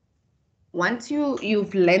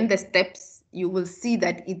learned the steps, you will see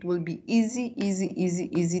that it will be easy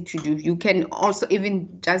to do. You can also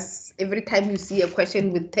even just every time you see a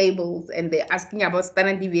question with tables and they're asking about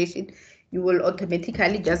standard deviation, you will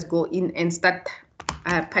automatically just go in and start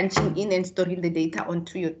punching in and storing the data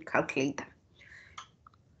onto your calculator.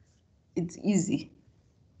 It's easy.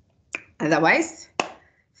 Otherwise,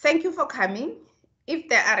 thank you for coming. If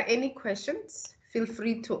there are any questions, feel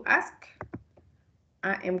free to ask.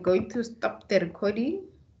 I am going to stop the recording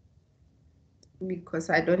because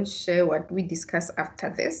I don't share what we discuss after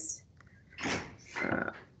this.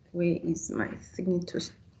 Where is my thing to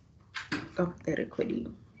stop the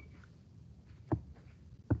recording?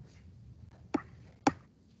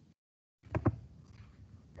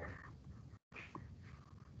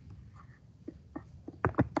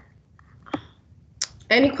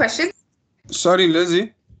 Any questions? Sorry,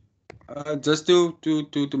 Lizzie. Just to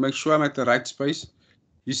make sure I'm at the right space.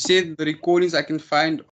 You said the recordings I can find